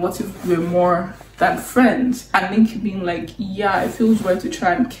 damn, what if we're more than friends? And Link being like, yeah, it feels weird to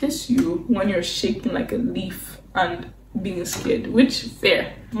try and kiss you when you're shaking like a leaf and being scared, which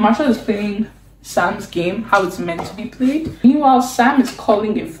fair. Marshall is playing Sam's game how it's meant to be played. Meanwhile, Sam is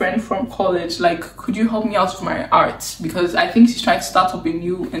calling a friend from college like, could you help me out with my art, because I think she's trying to start up a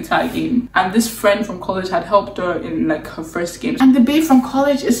new entire game, and this friend from college had helped her in like her first game. And the babe from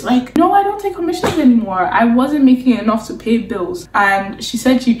college is like, no, I don't take commissions anymore, I wasn't making enough to pay bills. And she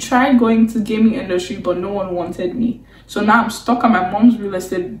said she tried going to the gaming industry but no one wanted me. So now I'm stuck at my mom's real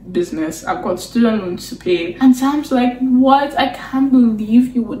estate business. I've got student loans to pay. And Sam's like, what? I can't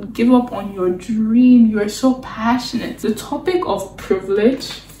believe you would give up on your dream. You are so passionate. The topic of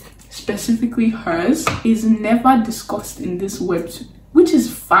privilege, specifically hers, is never discussed in this webtoon, which is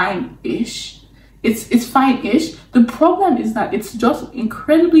fine-ish. It's fine-ish. The problem is that it's just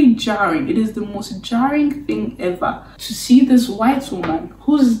incredibly jarring. It is the most jarring thing ever to see this white woman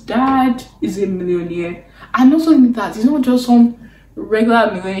whose dad is a millionaire. And not only that, he's not just some regular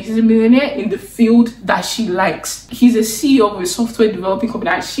millionaire. He's a millionaire in the field that she likes. He's a CEO of a software developing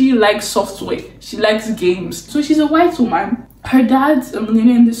company and she likes software. She likes games. So she's a white woman. Her dad's a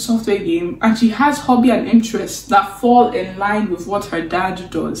millionaire in this software game and she has hobby and interests that fall in line with what her dad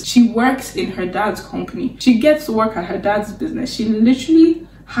does. She works in her dad's company. She gets to work at her dad's business. She literally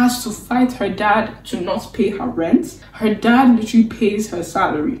has to fight her dad to not pay her rent. Her dad literally pays her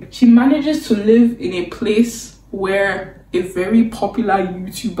salary. She manages to live in a place where a very popular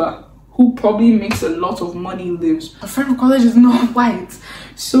YouTuber who probably makes a lot of money lives. Her friend from college is not white.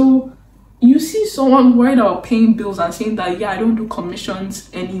 So you see someone worried about paying bills and saying that, yeah, I don't do commissions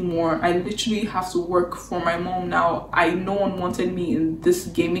anymore. I literally have to work for my mom now. No one wanted me in this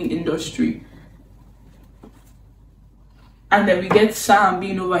gaming industry. And then we get Sam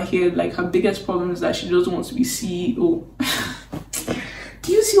being over here, like her biggest problem is that she doesn't want to be CEO.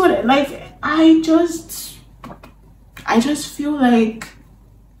 Do you see what I like? I just feel like,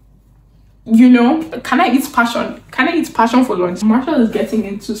 you know, can I eat passion for lunch? Marshall is getting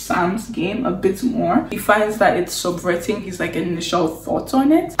into Sam's game a bit more. He finds that it's subverting his like initial thoughts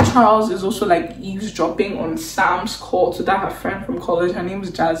on it. Charles is also like eavesdropping on Sam's call to that her friend from college. Her name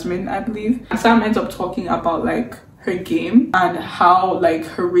is Jasmine, I believe. And Sam ends up talking about like her game and how like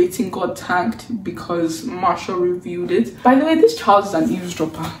her rating got tanked because Marshall reviewed it. By the way, this Charles is an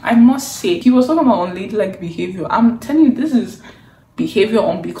eavesdropper, I must say. He was talking about unladylike behavior. I'm telling you, this is behavior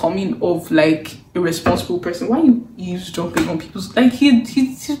unbecoming of like a responsible person. Why are you eavesdropping on people's, like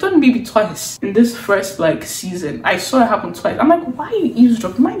he's done maybe twice in this first like season. I saw it happen twice. I'm like, why are you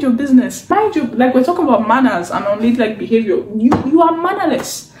eavesdropping? Mind your business. Mind your, like, we're talking about manners and unladylike behavior. You are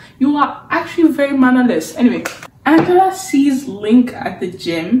mannerless. You are actually very mannerless. Anyway, Angela sees Link at the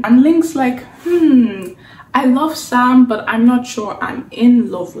gym and Link's like, I love Sam, but I'm not sure I'm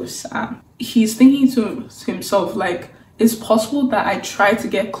in love with Sam. He's thinking to himself like, it's possible that I try to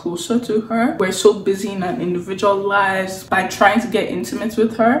get closer to her. We're so busy in our individual lives. By trying to get intimate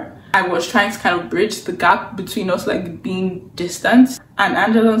with her, I was trying to kind of bridge the gap between us, like being distant. And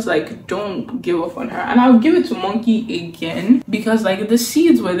Angela's like, don't give up on her. And I'll give it to Monkey again because like the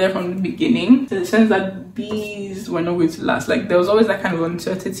seeds were there from the beginning, in the sense that these were not going to last. Like there was always that kind of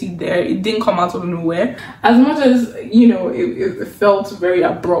uncertainty there. It didn't come out of nowhere. As much as, you know, it felt very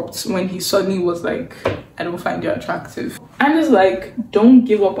abrupt when he suddenly was like, I don't find you attractive. And it's like, don't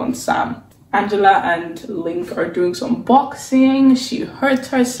give up on Sam. Angela and Link are doing some boxing. She hurt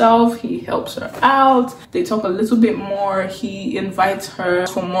herself. He helps her out. They talk a little bit more. He invites her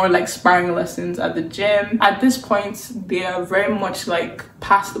for more like sparring lessons at the gym. At this point, they are very much like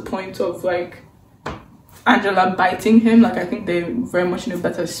past the point of like Angela biting him. Like I think they're very much in a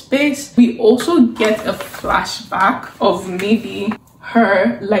better space. We also get a flashback of maybe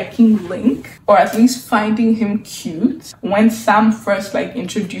her liking Link, or at least finding him cute, when Sam first like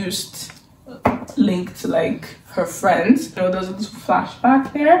introduced Link to like her friends. You know, there's a little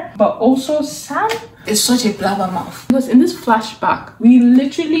flashback there. But also Sam is such a blabbermouth because in this flashback we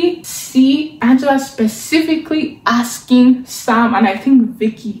literally see Angela specifically asking Sam and I think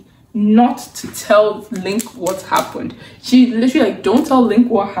Vicky not to tell Link what happened. She literally like, don't tell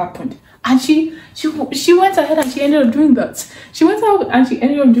Link what happened. And she went ahead and she ended up doing that. She went out and she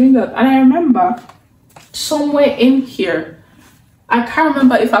ended up doing that. And I remember somewhere in here, I can't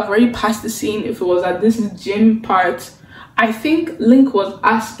remember if I've already passed the scene, if it was at this gym part. I think Link was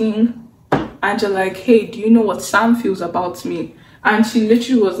asking Angela like, hey, do you know what Sam feels about me? And she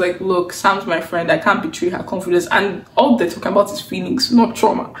literally was like, look, Sam's my friend. I can't betray her confidence. And all they're talking about is feelings, not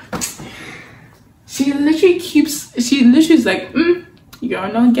trauma. She literally is like,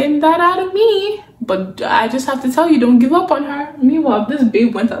 you're not getting that out of me. But I just have to tell you, don't give up on her. Meanwhile, this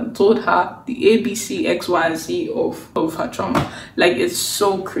babe went and told her the ABC, X, Y, and Z of her trauma. Like, it's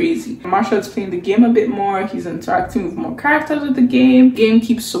so crazy. Marshall's playing the game a bit more. He's interacting with more characters with the game. The game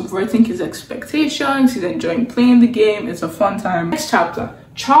keeps subverting his expectations. He's enjoying playing the game. It's a fun time. Next chapter.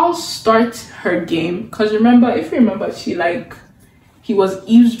 Charles starts her game. Because remember, if you remember, he was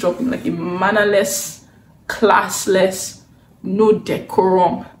eavesdropping, like a mannerless, classless, no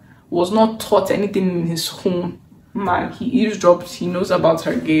decorum, was not taught anything in his home, man, he eavesdropped, he knows about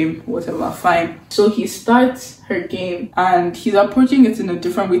her game, whatever, fine. So he starts her game and he's approaching it in a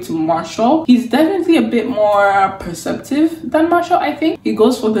different way to Marshall. He's definitely a bit more perceptive than Marshall, I think. He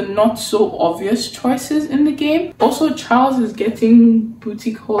goes for the not so obvious choices in the game. Also, Charles is getting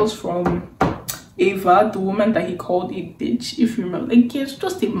booty calls from Ava, the woman that he called a bitch, if you remember. Like, he's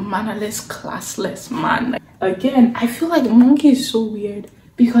just a mannerless, classless man. Like, again, I feel like Monkey is so weird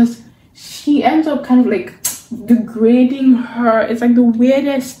because she ends up kind of like degrading her. It's like the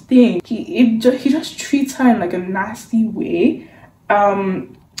weirdest thing. He just treats her in like a nasty way,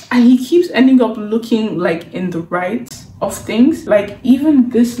 and he keeps ending up looking like in the right of things. Like, even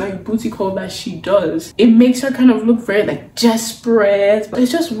this like booty call that she does, it makes her kind of look very like desperate. But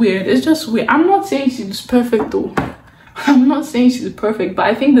it's just weird. It's just weird. I'm not saying she's perfect though. I'm not saying she's perfect, but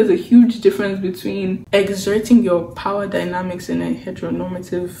I think there's a huge difference between exerting your power dynamics in a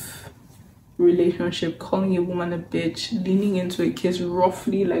heteronormative relationship, calling a woman a bitch, leaning into a kiss,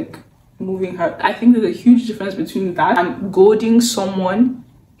 roughly like moving her. I think there's a huge difference between that and goading someone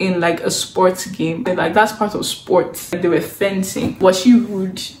in like a sports game. Like, that's part of sports. Like, they were fencing. Was she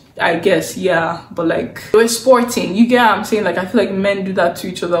rude? I guess, yeah, but like, they were sporting. You get what I'm saying? Like, I feel like men do that to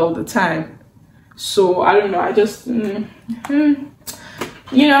each other all the time. So I don't know, I just anyway,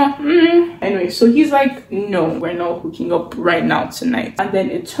 so he's like, no, we're not hooking up right now tonight. And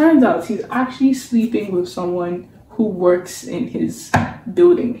then it turns out he's actually sleeping with someone who works in his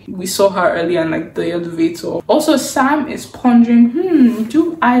building. We saw her earlier in like the elevator. Also, Sam is pondering,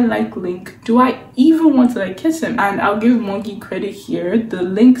 do I like Link? Do I even want to like kiss him? And I'll give Monkey credit here. The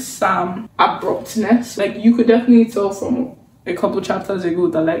Link Sam abruptness, like, you could definitely tell from a couple chapters ago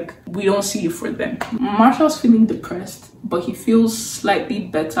that like we don't see it for them. Marshall's feeling depressed, but he feels slightly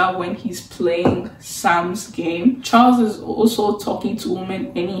better when he's playing Sam's game. Charles is also talking to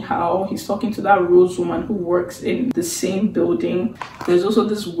women anyhow. He's talking to that Rose woman who works in the same building. There's also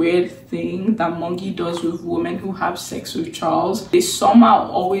this weird thing that Monkey does with women who have sex with Charles. They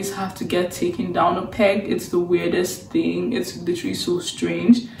somehow always have to get taken down a peg. It's the weirdest thing. It's literally so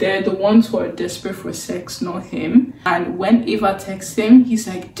strange. They're the ones who are desperate for sex, not him. And when Ava texts him, he's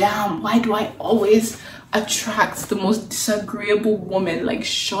like, damn, why do I always attract the most disagreeable woman? Like,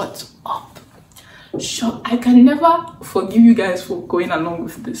 shut up. I can never forgive you guys for going along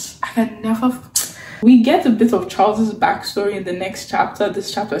with this. I can never. We get a bit of Charles's backstory in the next chapter,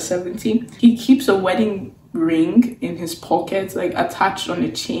 this chapter 17. He keeps a wedding ring in his pocket, like attached on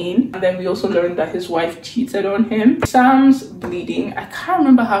a chain. And then we also learned that his wife cheated on him. Sam's bleeding. I can't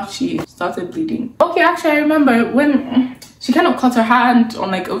remember how she started bleeding. Okay, actually I remember when she kind of cut her hand on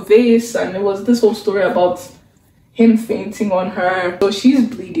like a vase, and it was this whole story about him fainting on her. So she's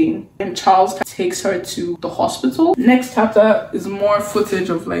bleeding and Charles takes her to the hospital. Next chapter is more footage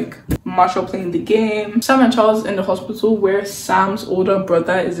of like Marshall playing the game. Sam and Charles in the hospital, where Sam's older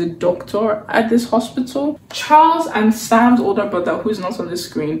brother is a doctor at this hospital. Charles and Sam's older brother, who's not on the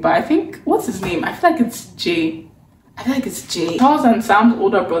screen, but I think, what's his name? I feel like it's Jay. Charles and Sam's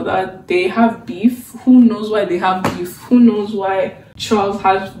older brother, they have beef. Who knows why they have beef? Who knows why Charles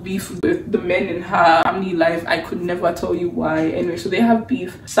has beef with the men in her family life? I could never tell you why. Anyway, so they have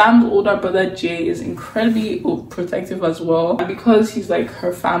beef. Sam's older brother Jay is incredibly protective as well, and because he's like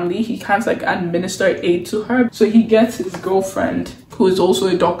her family, he can't like administer aid to her. So he gets his girlfriend, who is also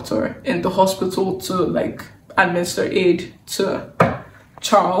a doctor, in the hospital to like administer aid to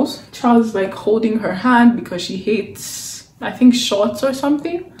Charles. Charles is like holding her hand because she hates, I think, shorts or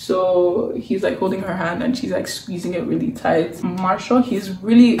something. So he's like holding her hand and she's like squeezing it really tight. Marshall, he's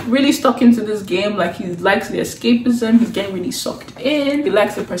really stuck into this game. Like, he likes the escapism. He's getting really sucked in. He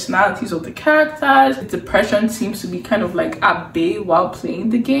likes the personalities of the characters. The depression seems to be kind of like at bay while playing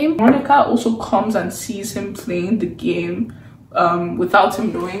the game. Monica also comes and sees him playing the game without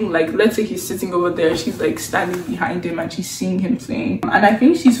him knowing. Like, let's say he's sitting over there, she's like standing behind him and she's seeing him playing, and I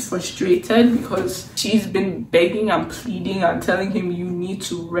think she's frustrated because she's been begging and pleading and telling him, you need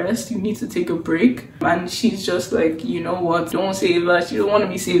to rest, you need to take a break, and she's just like, you know what, don't save her. She don't want to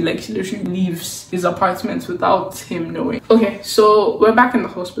be saved. Like, she literally leaves his apartment without him knowing. Okay, so we're back in the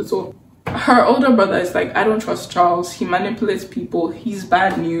hospital. Her older brother is like, I don't trust Charles, he manipulates people, he's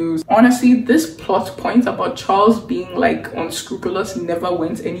bad news. Honestly, this plot point about Charles being like unscrupulous never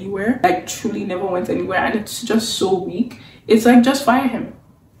went anywhere. Like, truly never went anywhere, and it's just so weak. It's like, just fire him.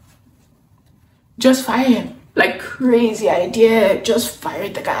 Just fire him. Like, crazy idea, just fire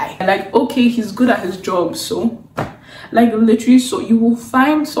the guy. Like, okay, he's good at his job, so like, literally, so you will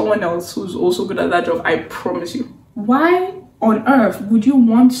find someone else who's also good at that job, I promise you. Why on earth would you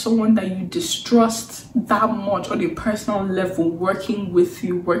want someone that you distrust that much on a personal level working with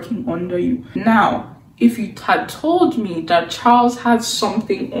you, working under you? Now, if you had told me that Charles had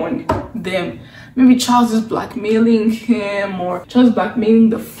something on them, maybe Charles is blackmailing him or just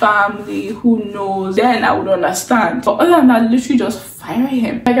blackmailing the family, who knows, then I would understand. But other than that, literally just fire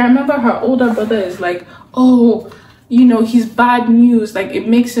him. Like, I remember her older brother is like, oh, you know, he's bad news, like it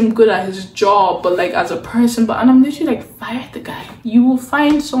makes him good at his job, but like as a person, and I'm literally like, fire the guy. You will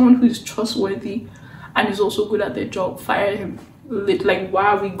find someone who's trustworthy and is also good at their job. Fire him. Like, why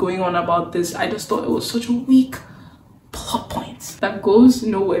are we going on about this? I just thought it was such a weak plot point that goes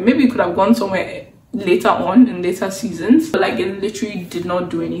nowhere. Maybe it could have gone somewhere later on in later seasons, but like it literally did not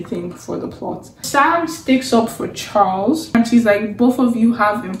do anything for the plot. Sam sticks up for Charles and she's like, both of you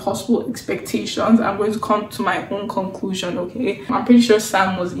have impossible expectations. I'm going to come to my own conclusion, okay? I'm pretty sure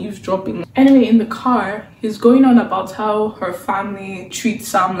Sam was eavesdropping. Anyway, in the car, he's going on about how her family treats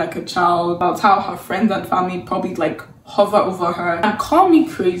Sam like a child, about how her friends and family probably like hover over her. And call me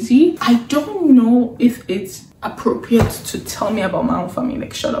crazy, I don't know if it's appropriate to tell me about my own family.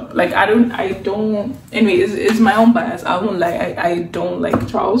 Like, shut up. Like, I don't anyway, it's my own bias. I won't lie, I don't like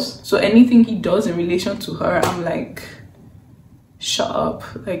Charles, so anything he does in relation to her, I'm like, shut up.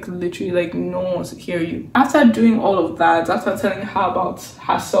 Like, literally, like, no one wants to hear you. After doing all of that, after telling her about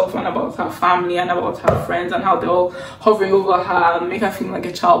herself and about her family and about her friends and how they're all hovering over her, make her feel like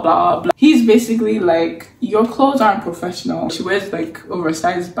a child, blah blah blah, he's basically like, your clothes aren't professional. She wears like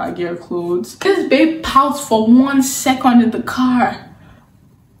oversized baggier clothes. This babe pouts for 1 second in the car.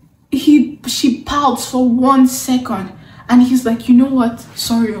 She pouts for 1 second. And he's like, you know what?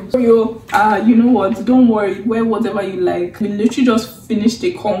 Sorry, you know what? Don't worry, wear whatever you like. We literally just finished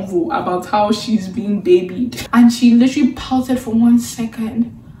a convo about how she's being babied. And she literally pouted for 1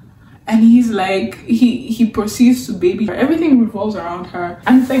 second. And he's like, he proceeds to baby her. Everything revolves around her.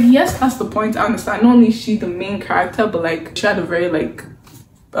 And it's like, yes, that's the point. I understand. Not only is she the main character, but like, she had a very like,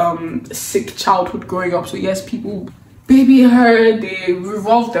 sick childhood growing up. So yes, people baby her. They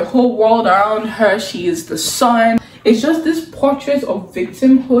revolve the whole world around her. She is the sun. It's just this portrait of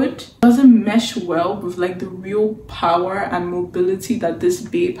victimhood doesn't mesh well with like the real power and mobility that this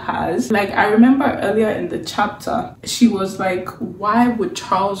babe has. Like, I remember earlier in the chapter, she was like, why would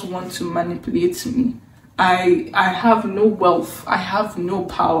Charles want to manipulate me? I have no wealth, I have no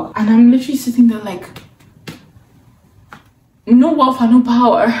power. And I'm literally sitting there like, no wealth and no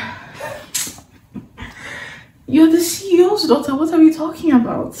power. You're the CEO's daughter, what are we talking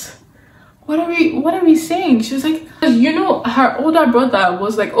about? What are we saying? She was like, you know, her older brother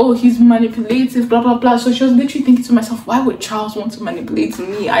was like, oh, he's manipulative, blah blah blah. So she was literally thinking to myself, why would Charles want to manipulate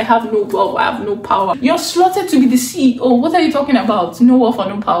me? I have no wealth, I have no power. You're slotted to be the CEO. What are you talking about? No wealth or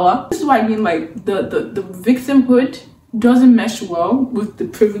no power? This is what I mean, like the victimhood doesn't mesh well with the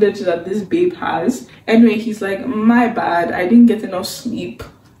privilege that this babe has. Anyway, he's like, my bad, I didn't get enough sleep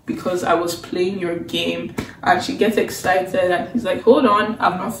because I was playing your game. And she gets excited and he's like, hold on,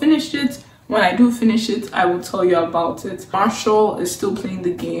 I've not finished it. When I do finish it, I will tell you about it. Marshall is still playing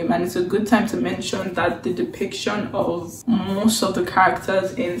the game, and it's a good time to mention that the depiction of most of the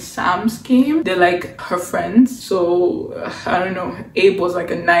characters in Sam's game, they're like her friends. So I don't know, Abe was like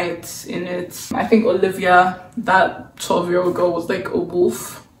a knight in it. I think Olivia, that 12-year-old girl, was like a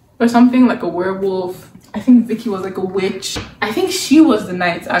wolf or something, like a werewolf. I think Vicky was like a witch. I think she was the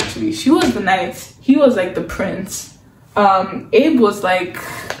knight, actually. She was the knight. He was like the prince. Abe was like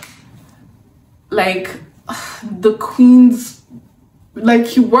the queen's, like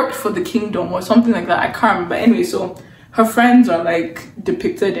he worked for the kingdom or something like that. I can't remember. Anyway, so her friends are like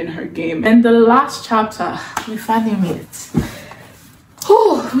depicted in her game. And the last chapter, we finally made it.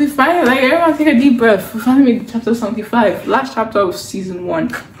 Oh, we finally, like, everyone take a deep breath. We finally made chapter 75, last chapter of season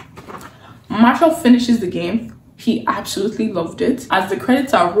 1. Marshall finishes the game. He absolutely loved it. As the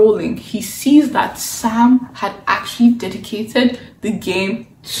credits are rolling, he sees that Sam had actually dedicated the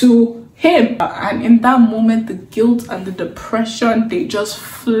game to him. And in that moment, the guilt and the depression, they just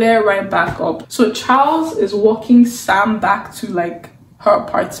flare right back up. So Charles is walking Sam back to like her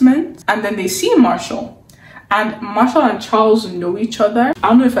apartment, and then they see Marshall. And Marshall and Charles know each other. I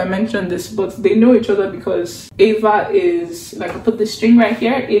don't know if I mentioned this, but they know each other because Ava is, like, I put this string right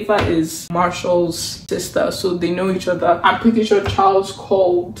here. Ava is Marshall's sister, so they know each other. I'm pretty sure Charles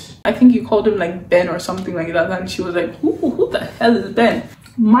called, I think he called him like Ben or something like that. And she was like, who the hell is Ben?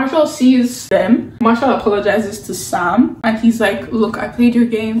 Marshall sees them. Marshall apologizes to Sam and he's like, look, I played your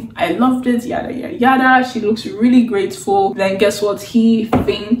game, I loved it, yada yada yada. She looks really grateful. Then guess what? He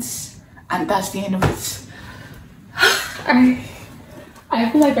faints, and that's the end of it. I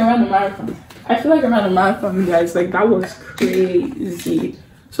feel like I ran a marathon. I feel like I ran a marathon, guys. Like, that was crazy.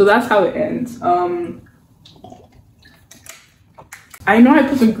 So that's how it ends. I know I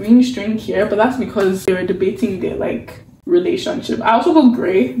put a green string here, but that's because they were debating their like relationship. I also put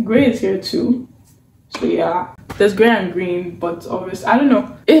gray. Gray is here too. So yeah, there's gray and green, but obviously I don't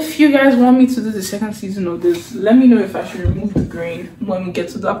know. If you guys want me to do the second season of this, let me know if I should remove the green when we get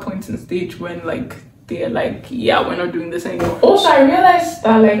to that point in stage when like they're like, yeah, we're not doing this anymore. Also, I realized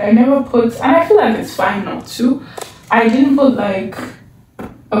that like I never put, and I feel like it's fine not to, I didn't put like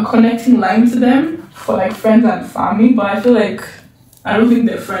a connecting line to them for like friends and family, but I feel like I don't think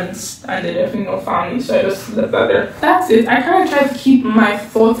they're friends and they're definitely not family, so I just left that there. That's it. I kind of tried to keep my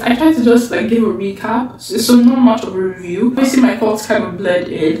thoughts. I tried to just like give a recap, so not much of a review. Obviously, my thoughts kind of bled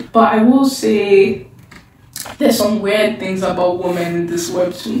in, but I will say there's some weird things about women in this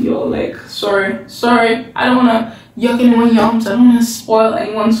webtoon, yo. Like, sorry, I don't wanna yuck anyone's yums. I don't wanna spoil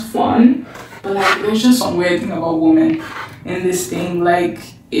anyone's fun, but like, there's just some weird thing about women in this thing. Like,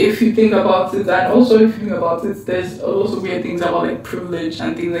 if you think about it, and also if you think about it, there's also weird things about like privilege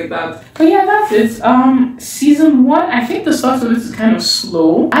and things like that. But yeah, that's it. Season 1, I think the start of it is kind of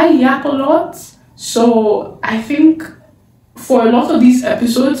slow. I yap a lot, so I think for a lot of these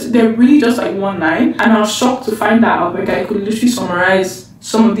episodes, they're really just like one line, and I was shocked to find out like I could literally summarize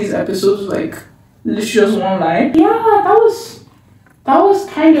some of these episodes like literally just one line. Yeah, that was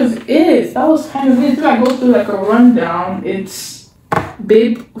kind of it. If I go through like a rundown, it's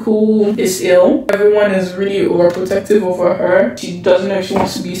Babe who is ill. Everyone is really overprotective over her. She doesn't know if she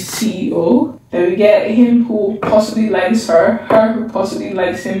wants to be CEO. Then we get him who possibly likes her who possibly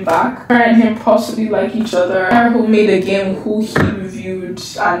likes him back, her and him possibly like each other, her who made a game who he reviewed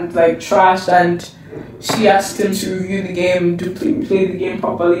and like trashed, and she asked him to review the game, play the game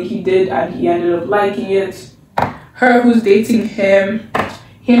properly. He did, and he ended up liking it. Her who's dating him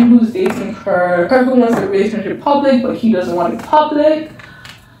who's dating her who wants the relationship public but he doesn't want it public,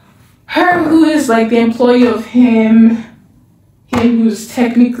 her who is like the employee of him who's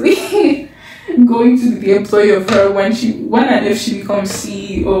technically going to be the employee of her when and if she becomes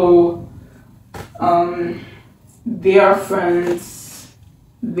CEO. They are friends,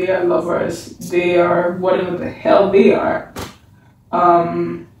 they are lovers, they are whatever the hell they are.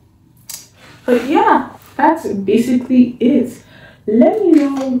 But yeah, that's basically it. Let me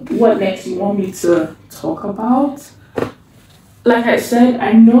know what next you want me to talk about. Like I said,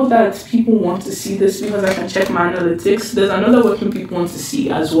 I know that people want to see this because I can check my analytics. There's another webtoon people want to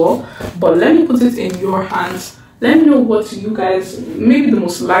see as well, but let me put it in your hands. Let me know what you guys, maybe the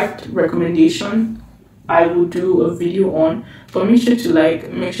most liked recommendation I will do a video on. But make sure to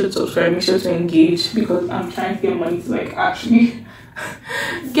like, make sure to subscribe, make sure to engage, because I'm trying to get money to like actually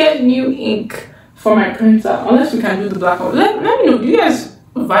get new ink for my printer, unless we can do the black and white. Let me know, do you guys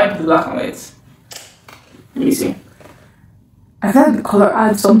vibe the black and white? Let me see. I feel like the color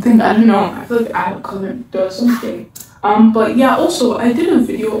adds something, I don't know. I feel like add color does something. But yeah, also I did a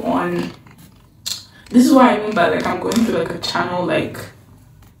video on, this is what I mean by like I'm going through like a channel like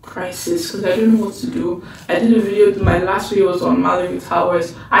crisis because I don't know what to do. I did a video, my last video was on Mallory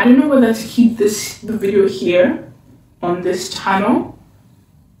Towers. I don't know whether to keep the video here on this channel,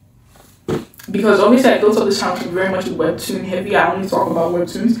 because obviously I built up this channel to be very much webtoon heavy. I only talk about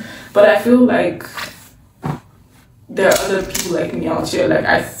webtoons, but I feel like there are other people like me out here. Like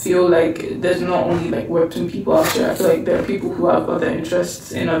I feel like there's not only like webtoon people out here. I feel like there are people who have other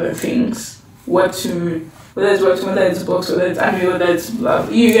interests in other things. Webtoon, whether it's books, whether it's anime, whether it's blah,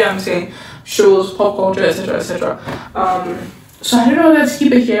 you get what I'm saying, shows, pop culture, etc, etc. So I don't know whether to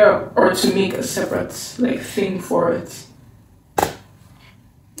keep it here or to make a separate like thing for it.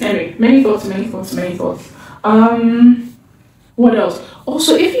 Anyway, many thoughts. What else?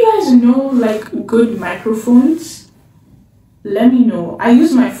 Also, if you guys know like good microphones, let me know. I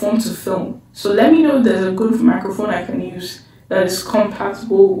use my phone to film, so let me know if there's a good microphone I can use that is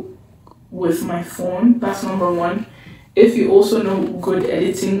compatible with my phone. That's number one. If you also know good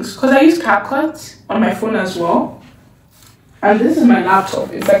editing, because I use CapCut on my phone as well, and this is my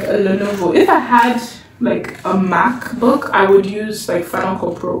laptop. It's like a Lenovo. If I had like a MacBook, I would use like Final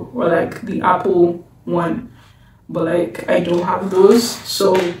Cut Pro or like the Apple one, but like I don't have those.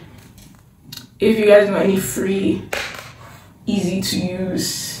 So if you guys know any free, easy to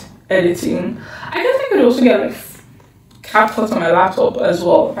use editing, I guess I could also get like CapCut on my laptop as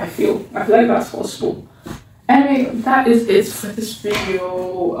well. I feel like that's possible. Anyway, that is it for this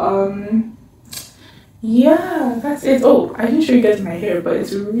video. Yeah, that's it. Oh, I didn't show you guys my hair, but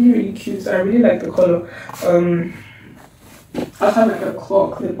it's really cute. I really like the color. I have like a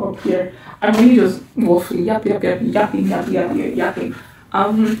claw clip up here. I'm really just waffling, yapping.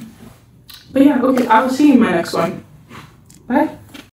 But yeah, okay, I will see you in my next one. Bye.